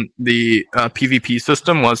the PvP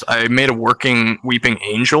system was I made a working Weeping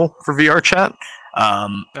Angel for VR chat,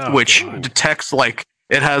 which detects like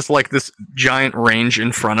it has like this giant range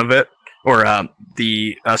in front of it, or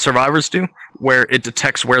the survivors do, where it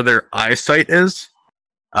detects where their eyesight is.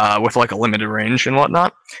 With like a limited range and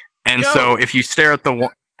whatnot, and so if you stare at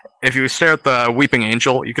the Weeping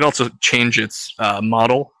Angel, you can also change its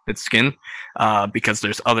model, its skin, because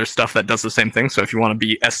there's other stuff that does the same thing. So if you want to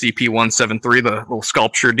be SCP-173, the little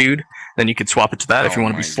sculpture dude, then you could swap it to that. If you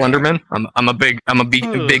want to be Slenderman, I'm a big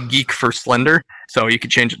geek for Slender, so you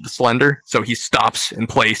could change it to Slender. So he stops in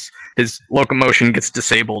place. His locomotion gets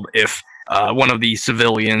disabled if one of the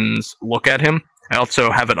civilians look at him. I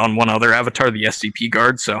also have it on one other avatar, the SCP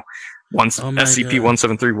guard, so once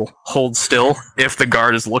SCP-173 will hold still if the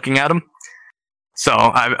guard is looking at him. So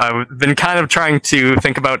I've been kind of trying to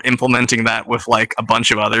think about implementing that with like a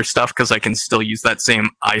bunch of other stuff, because I can still use that same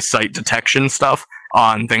eyesight detection stuff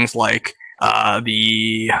on things like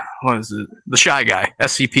the Shy Guy,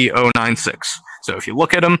 SCP-096. So if you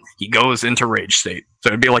look at him, he goes into rage state. So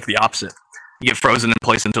it'd be like the opposite. You get frozen in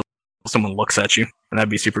place until someone looks at you, and that'd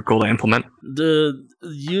be super cool to implement.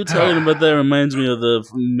 You talking about that reminds me of the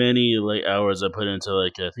many like hours I put into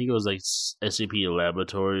like I think it was like SCP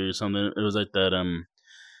Laboratory or something. It was like that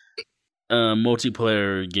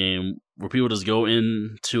multiplayer game where people just go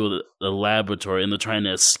into the laboratory and they're trying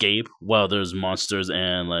to escape while there's monsters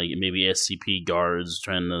and like maybe SCP guards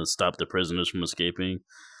trying to stop the prisoners from escaping.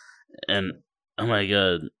 And oh my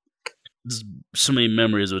god, there's so many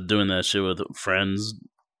memories of doing that shit with friends.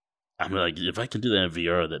 I'm like, if I can do that in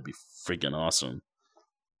VR, that'd be freaking awesome.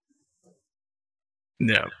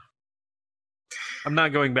 Yeah. I'm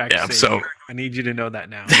not going back to save you. I need you to know that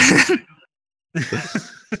now.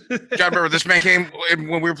 Gotta remember, this man came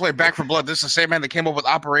when we were playing Back 4 Blood. This is the same man that came up with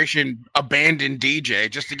Operation Abandon DJ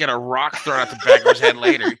just to get a rock thrown out the back of his head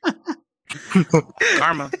later.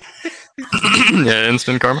 Karma. Yeah,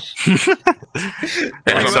 instant karma.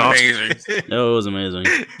 It was amazing. No, it was amazing.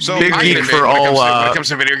 So big geek for all when it comes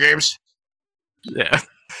to video games. Yeah.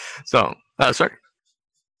 So sorry.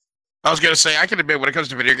 I was gonna say I can admit when it comes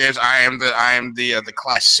to video games, I am the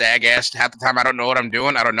class sag ass. Half the time I don't know what I'm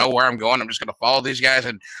doing. I don't know where I'm going. I'm just gonna follow these guys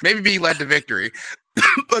and maybe be led to victory.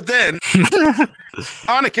 But then,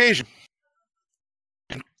 on occasion,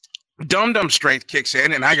 dum strength kicks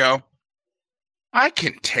in, and I go, I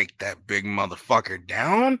can take that big motherfucker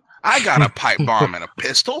down. I got a pipe bomb and a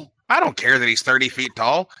pistol. I don't care that he's 30 feet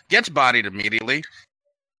tall. Gets bodied immediately.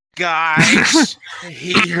 Guys,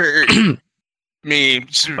 he hurt me.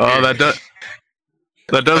 Oh, that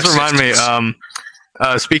does remind me.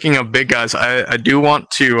 Speaking of big guys, I do want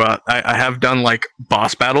to. I have done like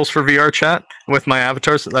boss battles for VR chat with my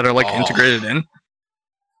avatars that are like integrated in,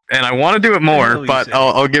 and I want to do it more. But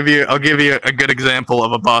I'll give you a good example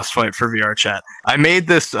of a boss fight for VR chat. I made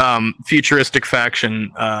this futuristic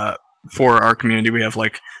faction for our community. We have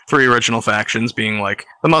like 3 original factions, being like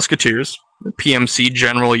the Musketeers, the PMC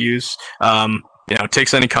general use.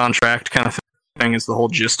 Takes any contract kind of thing is the whole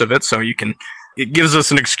gist of it. So it gives us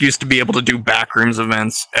an excuse to be able to do backrooms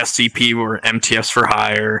events, SCP or MTFs for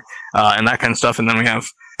hire, and that kind of stuff. And then we have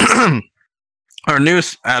our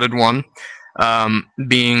newest added one,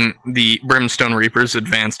 being the Brimstone Reapers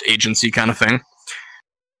advanced agency kind of thing.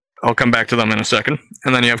 I'll come back to them in a second.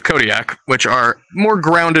 And then you have Kodiak, which are more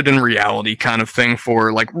grounded in reality kind of thing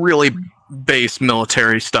for like really base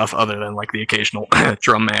military stuff, other than like the occasional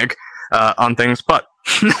drum mag on things. But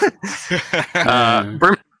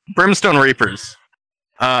Brimstone Reapers,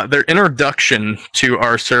 their introduction to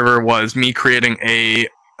our server was me creating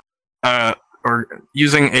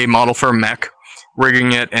using a model for a mech,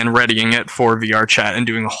 rigging it and readying it for VR chat, and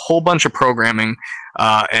doing a whole bunch of programming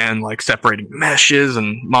and like separating meshes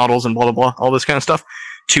and models and blah blah blah, all this kind of stuff,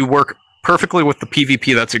 to work perfectly with the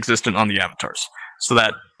PvP that's existent on the avatars. So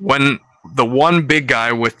that when the one big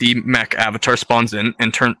guy with the mech avatar spawns in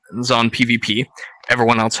and turns on PvP,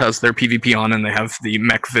 everyone else has their PvP on, and they have the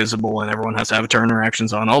mech visible, and everyone has avatar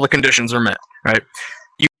interactions on. All the conditions are met, right?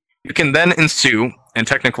 You can then ensue, and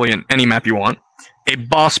technically in any map you want, a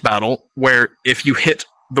boss battle where if you hit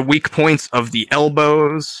the weak points of the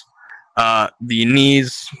elbows, the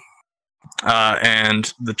knees,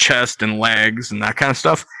 and the chest and legs and that kind of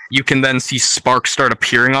stuff, you can then see sparks start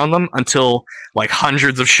appearing on them until like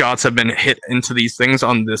hundreds of shots have been hit into these things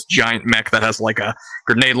on this giant mech that has like a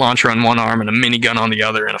grenade launcher on one arm and a minigun on the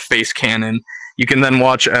other and a face cannon. You can then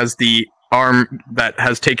watch as the arm that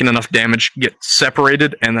has taken enough damage get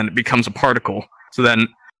separated, and then it becomes a particle. So then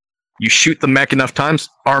you shoot the mech enough times,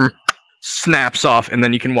 arm snaps off, and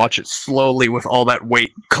then you can watch it slowly with all that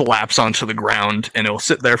weight collapse onto the ground, and it'll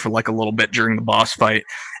sit there for like a little bit during the boss fight.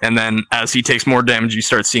 And then as he takes more damage, you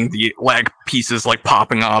start seeing the leg pieces like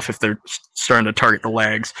popping off if they're starting to target the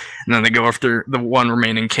legs, and then they go after the one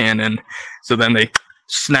remaining cannon. So then they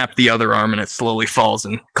snap the other arm, and it slowly falls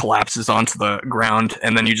and collapses onto the ground,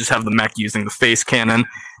 and then you just have the mech using the face cannon.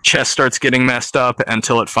 Chest starts getting messed up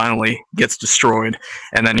until it finally gets destroyed,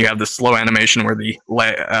 and then you have the slow animation where the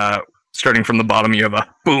starting from the bottom, you have a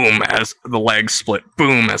boom as the legs split,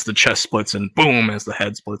 boom as the chest splits, and boom as the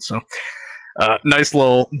head splits. So nice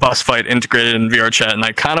little boss fight integrated in VR chat, and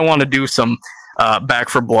I kind of want to do some Back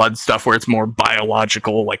for Blood stuff where it's more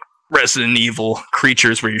biological, like Resident Evil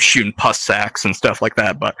creatures where you're shooting pus sacks and stuff like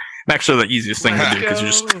that. But mechs are the easiest thing to do because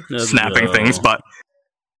you're just snapping things. But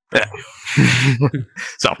yeah.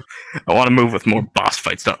 So I want to move with more boss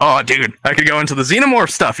fight stuff. Oh, dude, I could go into the Xenomorph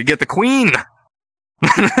stuff. You get the queen.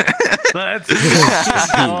 Let's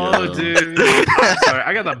go, dude. Sorry,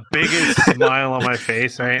 I got the biggest smile on my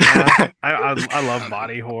face right now. I love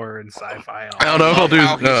body horror and sci-fi. I don't know if I'll do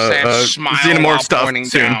Xenomorph stuff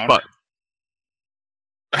soon, but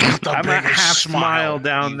I'm a half smile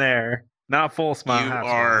down there, not full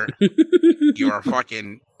smile. You are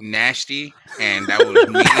fucking nasty, and that was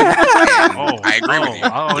me. I agree with you.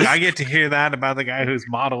 Oh, I get to hear that about the guy whose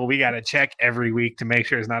model we got to check every week to make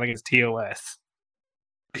sure it's not against TOS.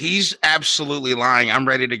 He's absolutely lying. I'm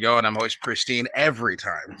ready to go, and I'm always pristine every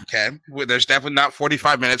time. Okay, there's definitely not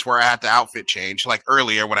 45 minutes where I had to outfit change, like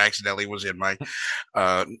earlier when I accidentally was in my.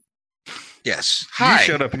 Yes. Hi. You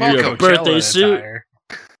showed up in your birthday suit.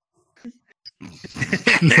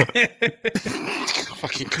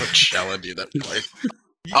 Fucking Coachella, dude. That place.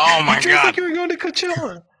 Oh my god! Like you were going to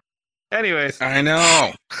Coachella. Anyways, I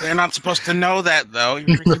know they're not supposed to know that though.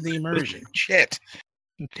 You're freaking the immersion. Shit.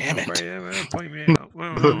 Damn it. Point me out.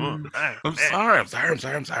 I'm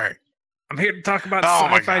sorry. I'm here to talk about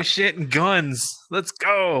sci-fi shit and guns. Let's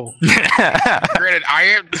go. Granted, I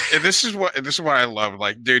am. This is what I love.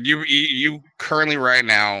 Like, dude, you currently right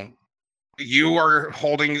now, you are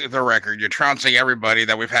holding the record. You're trouncing everybody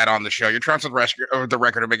that we've had on the show. You're trouncing the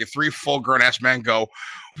record to make 3 full grown ass men go,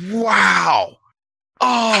 wow.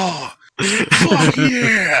 Oh, fuck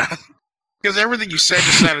yeah! Because everything you said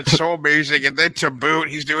just sounded so amazing, and then to boot,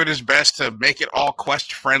 he's doing his best to make it all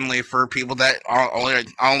Quest friendly for people that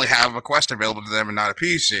only have a Quest available to them and not a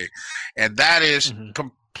PC, and that is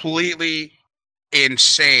completely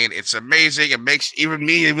insane. It's amazing. It makes even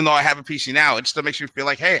me, even though I have a PC now, it still makes me feel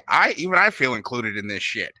like, hey, I feel included in this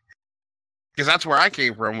shit. Because that's where I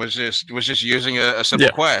came from, was just using a simple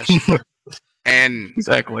Quest, and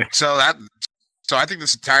exactly. So I think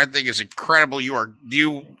this entire thing is incredible.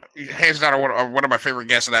 You hands down are one of my favorite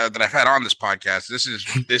guests that I've had on this podcast. This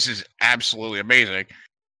is absolutely amazing.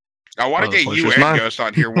 I want to get you and Ghost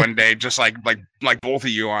on here one day, just like both of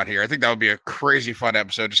you on here. I think that would be a crazy fun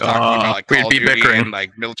episode, just talking about like Call of Duty bickering. And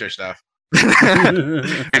like military stuff. We'd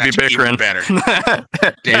be bickering. Even better.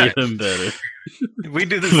 Even better. We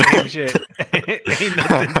do the same shit. Ain't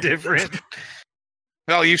nothing different.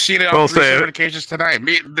 Well, you've seen it on 3 different occasions tonight.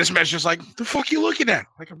 This man's just like, the fuck you looking at?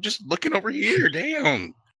 Like, I'm just looking over here.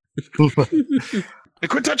 Damn. They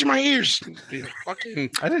quit touching my ears. Fucking,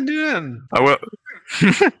 I didn't do that. I will.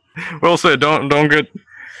 Will say, don't get.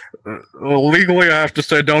 Legally, I have to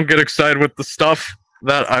say, don't get excited with the stuff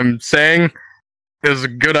that I'm saying is a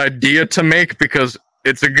good idea to make, because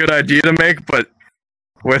it's a good idea to make, but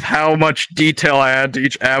with how much detail I add to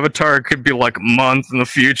each avatar, it could be like a month in the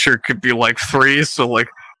future, it could be like 3, so like,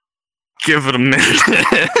 give it a minute.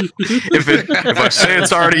 if I say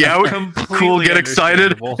it's already out, cool, get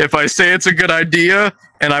excited. If I say it's a good idea,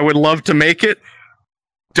 and I would love to make it,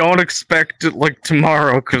 don't expect it like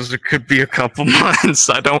tomorrow, because it could be a couple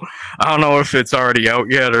months. I don't know if it's already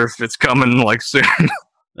out yet, or if it's coming like soon.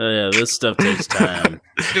 Oh yeah, this stuff takes time.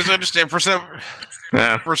 Just understand, for some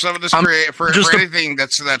of this for anything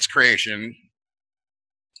that's creation.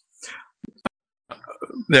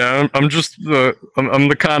 Yeah, I'm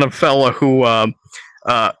the kind of fella who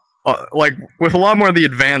like with a lot more of the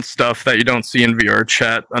advanced stuff that you don't see in VR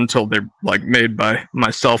chat until they're like made by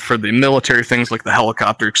myself for the military things like the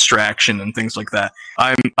helicopter extraction and things like that.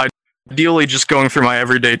 I'm ideally just going through my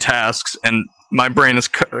everyday tasks, and my brain is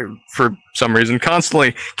for some reason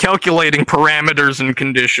constantly calculating parameters and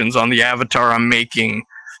conditions on the avatar I'm making.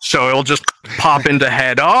 So it'll just pop into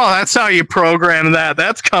head. Oh, that's how you program that.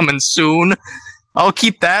 That's coming soon. I'll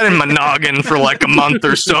keep that in my noggin for like a month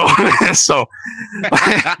or so. So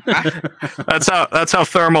that's how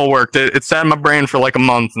thermal worked. It sat in my brain for like a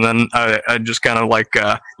month, and then I just kind of like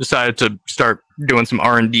decided to start doing some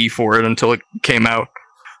R&D for it until it came out.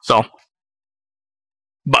 So,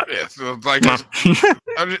 but yeah, so like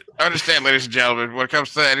understand, ladies and gentlemen, when it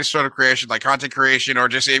comes to any sort of creation, like content creation or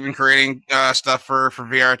just even creating stuff for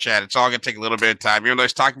VR chat, it's all gonna take a little bit of time. Even though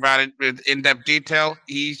he's talking about it with in-depth detail,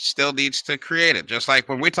 he still needs to create it. Just like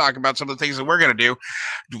when we talk about some of the things that we're gonna do,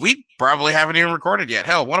 we probably haven't even recorded yet.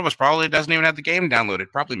 Hell, one of us probably doesn't even have the game downloaded.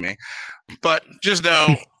 Probably me. But just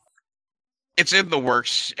know it's in the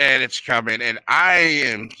works and it's coming, and I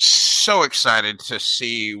am so excited to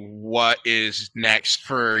see what is next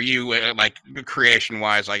for you, like creation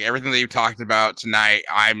wise, like everything that you talked about tonight.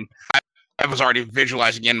 I was already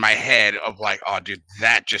visualizing in my head of like, oh dude,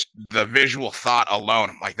 that just the visual thought alone,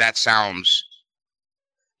 I'm like, that sounds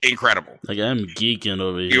incredible. Like, I'm geeking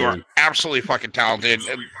over here. You are absolutely fucking talented.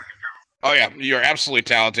 Oh yeah, you're absolutely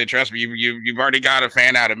talented. Trust me, you've already got a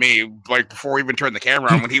fan out of me. Like before we even turned the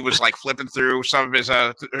camera on, when he was like flipping through some of his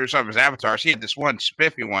avatars, he had this one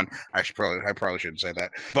spiffy one. I probably shouldn't say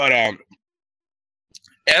that, but yeah,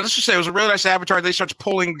 let's just say it was a really nice avatar. Then he starts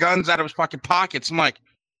pulling guns out of his fucking pockets. I'm like,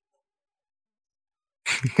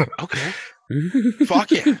 okay,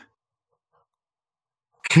 fuck yeah.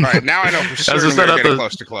 All right, now I know for certain we're getting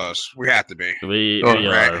close to close. We have to be. We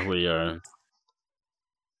are.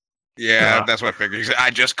 Yeah, that's what I figured. I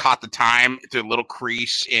just caught the time to a little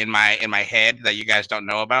crease in my head that you guys don't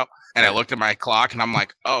know about, and I looked at my clock, and I'm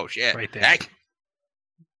like, "Oh shit!" Right there. Hey.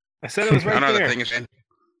 I said it was right there. The thing is in.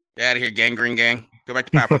 Get out of here, gang, green gang. Go back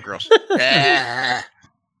to Powerpuff Girls.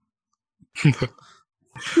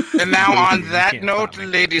 And now, on that note,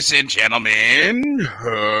 ladies and gentlemen,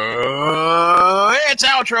 it's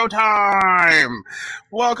outro time.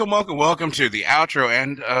 Welcome to the outro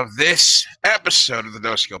end of this episode of the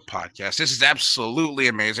NoSkill podcast. This is absolutely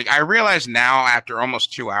amazing. I realize now, after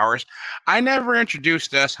almost 2 hours, I never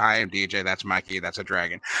introduced us. Hi, I'm DJ. That's Mikey. That's a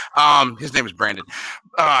dragon. His name is Brandon.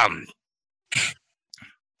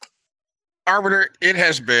 Arbiter, it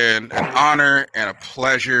has been an honor and a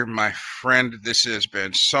pleasure, my friend. This has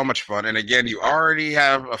been so much fun. And again, you already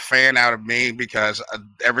have a fan out of me because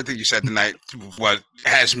everything you said tonight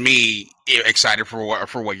has me excited for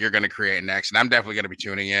what you're going to create next. And I'm definitely going to be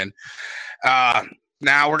tuning in.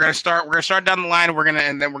 Now we're going to start down the line.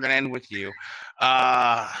 And then we're going to end with you.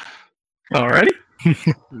 Alrighty.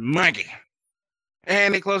 Mikey.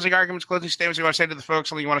 Any closing arguments, closing statements you want to say to the folks?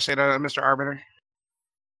 Something you want to say to Mr. Arbiter?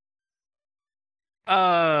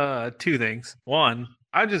 Two things. One,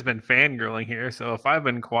 I've just been fangirling here, so if I've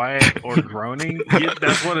been quiet or groaning,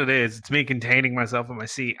 that's what it is. It's me containing myself in my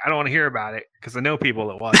seat. I don't want to hear about it because I know people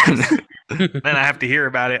that watch this. Then I have to hear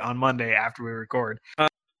about it on Monday after we record.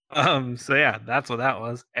 So yeah, that's what that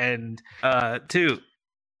was. And two,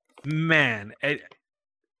 man,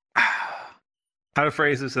 how to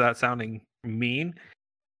phrase this without sounding mean?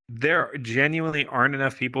 There genuinely aren't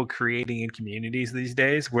enough people creating in communities these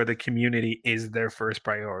days where the community is their first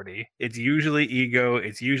priority. It's usually ego.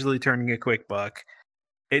 It's usually turning a quick buck.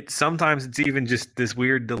 Sometimes it's even just this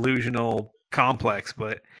weird delusional complex,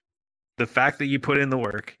 but the fact that you put in the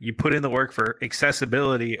work for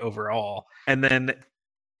accessibility overall, and then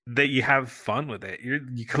that you have fun with it. You're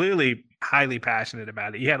clearly highly passionate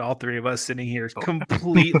about it. You had all three of us sitting here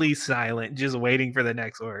completely silent, just waiting for the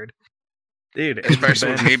next word. Dude,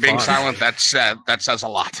 especially with me being silent, that says a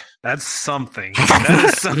lot. That's something. That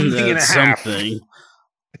is something and a half.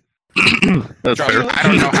 That's fair. I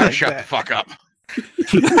don't know how to shut the fuck up.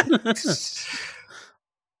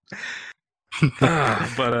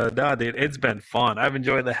 No, dude, it's been fun. I've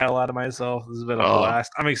enjoyed the hell out of myself. This has been a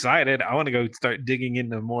blast. I'm excited. I want to go start digging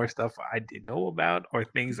into more stuff I didn't know about or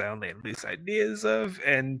things I only had loose ideas of.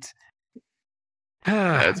 And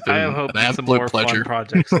I hope some more fun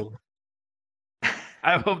projects will.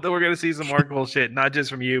 I hope that we're going to see some more cool shit, not just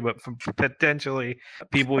from you, but from potentially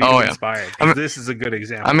people you inspired. This is a good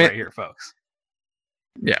example right here, folks.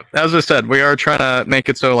 Yeah, as I said, we are trying to make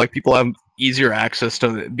it so like people have easier access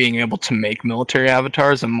to being able to make military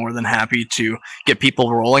avatars. I'm more than happy to get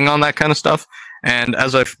people rolling on that kind of stuff. And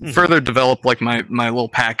as I further develop like my little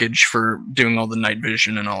package for doing all the night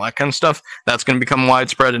vision and all that kind of stuff, that's going to become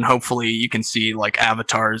widespread, and hopefully you can see like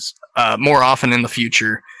avatars more often in the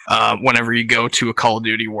future whenever you go to a Call of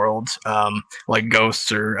Duty world, like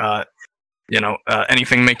Ghosts or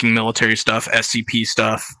anything making military stuff, SCP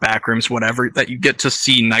stuff, backrooms, whatever, that you get to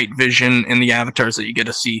see night vision in the avatars, that you get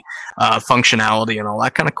to see functionality and all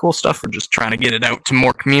that kind of cool stuff. We're just trying to get it out to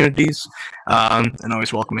more communities, and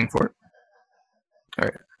always welcoming for it. All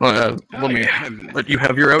right. Well, let me let you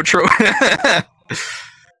have your outro.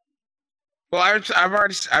 Well,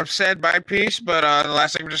 I've said my piece, but the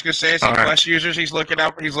last thing I'm just gonna say is Quest users, he's looking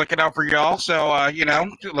out for y'all. So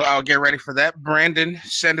I'll get ready for that. Brandon,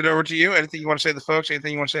 send it over to you. Anything you want to say to the folks?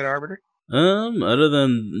 Anything you want to say to Arbiter? Other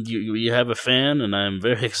than you have a fan, and I'm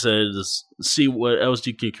very excited to see what else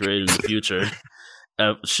you can create in the future.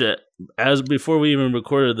 As before we even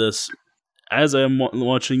recorded this, as I'm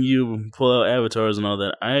watching you pull out avatars and all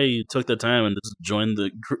that, I took the time and just joined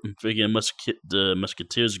the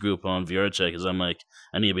Musketeers group on VRChat because I'm like,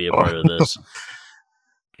 I need to be a part of this.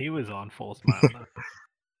 He was on full smile.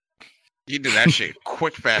 You do that shit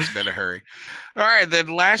quick, fast, and in a hurry. All right, then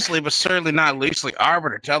lastly, but certainly not leastly,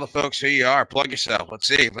 Arbiter, tell the folks who you are. Plug yourself. Let's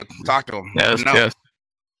see. Let's talk to them. Yes.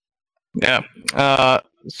 Yeah.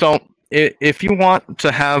 So if you want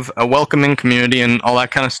to have a welcoming community and all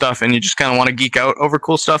that kind of stuff, and you just kind of want to geek out over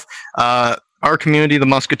cool stuff, our community, the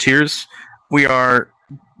Musketeers, we are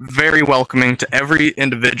very welcoming to every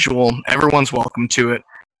individual. Everyone's welcome to it.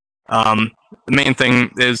 The main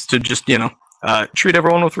thing is to just, treat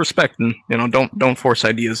everyone with respect, and don't force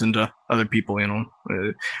ideas into other people.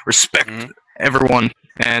 Respect everyone,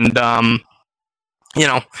 and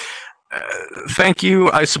thank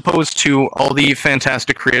you, I suppose, to all the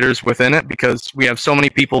fantastic creators within it, because we have so many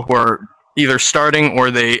people who are either starting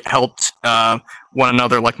or they helped one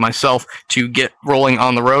another, like myself, to get rolling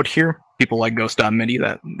on the road here. People like Ghost.midi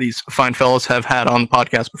that these fine fellows have had on the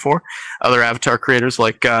podcast before. Other avatar creators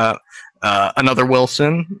like another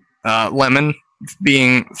Wilson, Lemon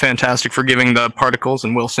being fantastic for giving the particles,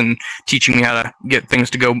 and Wilson teaching me how to get things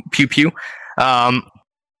to go pew pew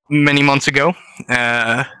many months ago.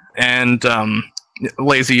 And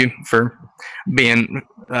Lazy for being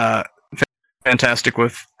fantastic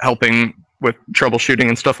with helping with troubleshooting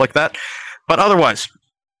and stuff like that. But otherwise,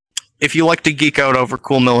 if you like to geek out over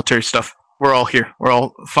cool military stuff, we're all here. We're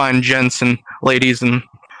all fine gents and ladies and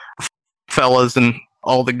fellas and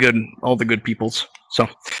all the good peoples. So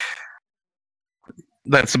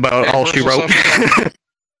that's about all she wrote.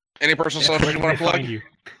 Any personal social you want to plug?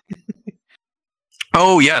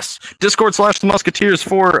 Oh, yes. Discord/The Musketeers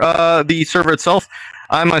for the server itself.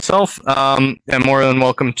 I myself am more than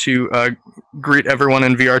welcome to greet everyone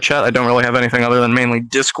in VRChat. I don't really have anything other than mainly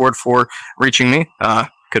Discord for reaching me.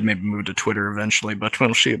 Could maybe move to Twitter eventually, but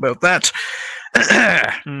we'll see about that.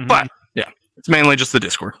 But, yeah, it's mainly just the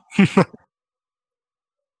Discord.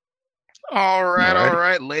 All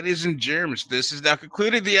right, ladies and germs. This is now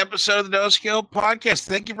concluding the episode of the NoSkill podcast.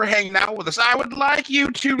 Thank you for hanging out with us. I would like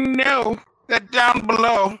you to know that down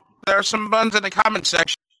below there are some buns in the comment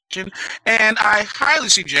section, and I highly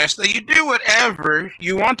suggest that you do whatever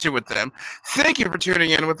you want to with them. Thank you for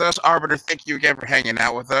tuning in with us, Arbiter. Thank you again for hanging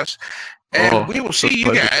out with us, and we will see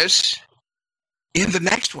you guys in the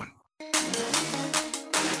next one.